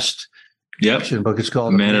last fiction book. It's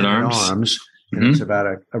called Man at Arms. And it's about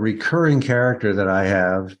a recurring character that I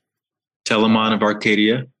have. Telamon of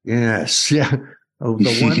Arcadia. Yes. Yeah.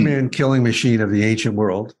 The one-man killing machine of the ancient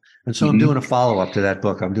world. And so I'm doing a follow-up to that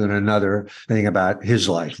book. I'm doing another thing about his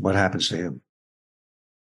life, what happens to him.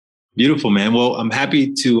 Beautiful, man. Well, I'm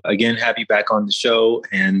happy to, again, have you back on the show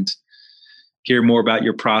and hear more about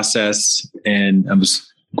your process. And I was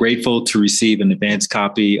grateful to receive an advanced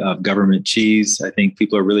copy of Government Cheese. I think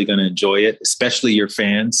people are really going to enjoy it, especially your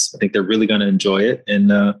fans. I think they're really going to enjoy it,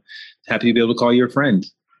 and happy to be able to call you a friend.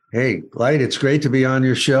 Hey, Light, it's great to be on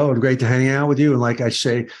your show and great to hang out with you. And like I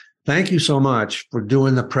say, thank you so much for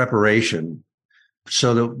doing the preparation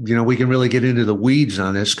so that, we can really get into the weeds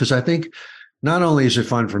on this. Because I think not only is it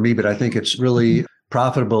fun for me, but I think it's really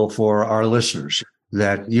profitable for our listeners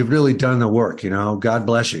that you've really done the work. God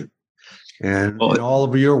bless you. And all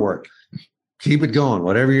of your work. Keep it going.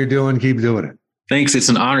 Whatever you're doing, keep doing it. Thanks. It's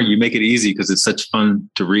an honor. You make it easy because it's such fun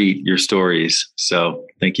to read your stories. So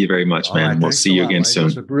thank you very much, man. We'll see you again soon.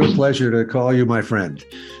 It's a real pleasure to call you my friend.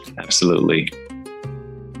 Absolutely.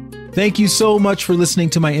 Thank you so much for listening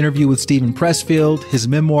to my interview with Steven Pressfield. His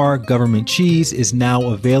memoir, Government Cheese, is now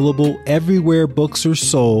available everywhere books are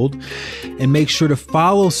sold. And make sure to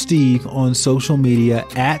follow Steve on social media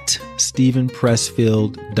at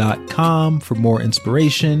StevenPressfield.com for more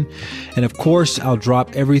inspiration. And of course, I'll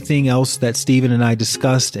drop everything else that Steven and I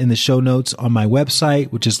discussed in the show notes on my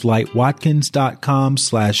website, which is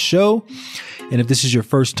lightwatkins.com/show. And if this is your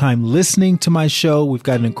first time listening to my show, we've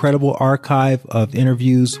got an incredible archive of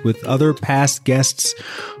interviews with other past guests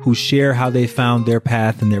who share how they found their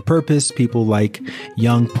path and their purpose. People like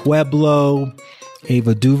Young Pueblo,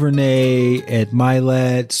 Ava DuVernay, Ed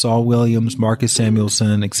Milet, Saul Williams, Marcus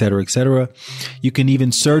Samuelson, et cetera, et cetera. You can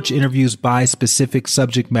even search interviews by specific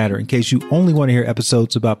subject matter in case you only want to hear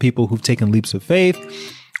episodes about people who've taken leaps of faith,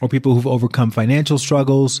 or people who've overcome financial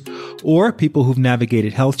struggles, or people who've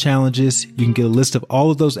navigated health challenges. You can get a list of all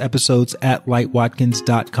of those episodes at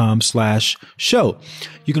lightwatkins.com/show.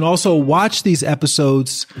 You can also watch these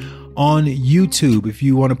episodes on YouTube. If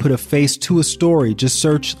you want to put a face to a story, just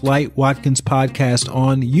search Light Watkins Podcast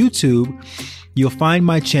on YouTube. You'll find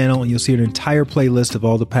my channel and you'll see an entire playlist of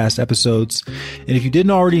all the past episodes. And if you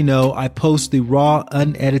didn't already know, I post the raw,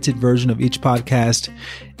 unedited version of each podcast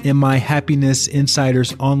in my Happiness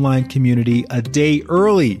Insiders online community a day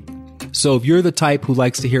early. So if you're the type who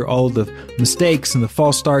likes to hear all of the mistakes and the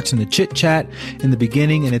false starts and the chit chat in the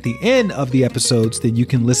beginning and at the end of the episodes, then you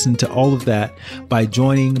can listen to all of that by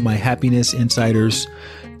joining my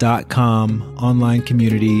HappinessInsiders.com online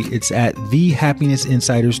community. It's at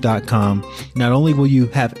thehappinessinsiders.com. Not only will you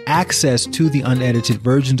have access to the unedited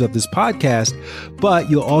versions of this podcast, but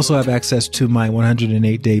you'll also have access to my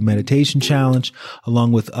 108-day meditation challenge,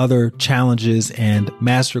 along with other challenges and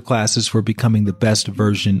masterclasses for becoming the best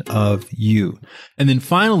version of you. And then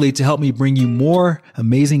finally, to help me bring you more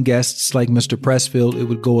amazing guests like Mr. Pressfield, it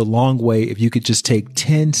would go a long way if you could just take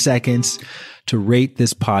 10 seconds to rate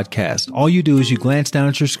this podcast. All you do is you glance down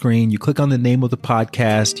at your screen, you click on the name of the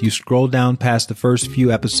podcast, you scroll down past the first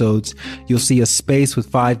few episodes, you'll see a space with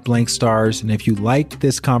 5 blank stars. And if you like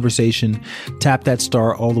this conversation, tap that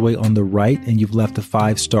star all the way on the right and you've left a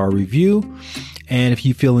 5-star review. And if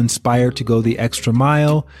you feel inspired to go the extra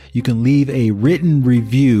mile, you can leave a written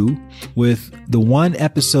review with the one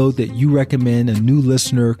episode that you recommend a new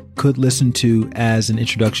listener could listen to as an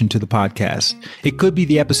introduction to the podcast. It could be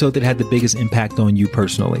the episode that had the biggest impact on you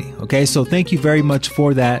personally. Okay, so thank you very much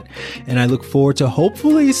for that. And I look forward to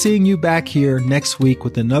hopefully seeing you back here next week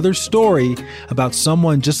with another story about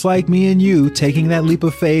someone just like me and you taking that leap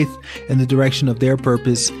of faith in the direction of their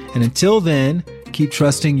purpose. And until then, keep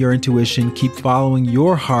trusting your intuition, keep following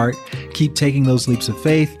your heart, keep taking those leaps of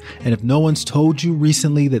faith. And if no one's told you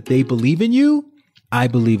recently that they believe in you, I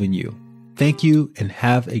believe in you. Thank you and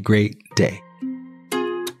have a great day.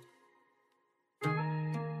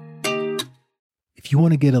 If you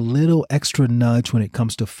want to get a little extra nudge when it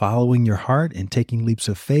comes to following your heart and taking leaps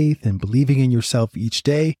of faith and believing in yourself each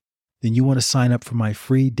day, then you want to sign up for my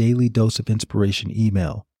free daily dose of inspiration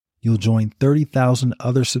email. You'll join 30,000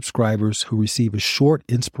 other subscribers who receive a short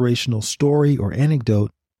inspirational story or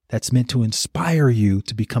anecdote that's meant to inspire you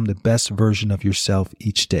to become the best version of yourself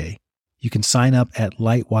each day. You can sign up at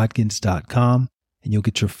lightwatkins.com and you'll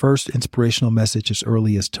get your first inspirational message as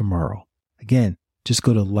early as tomorrow. Again, just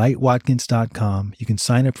go to lightwatkins.com. You can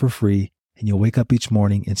sign up for free and you'll wake up each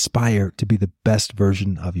morning inspired to be the best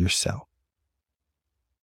version of yourself.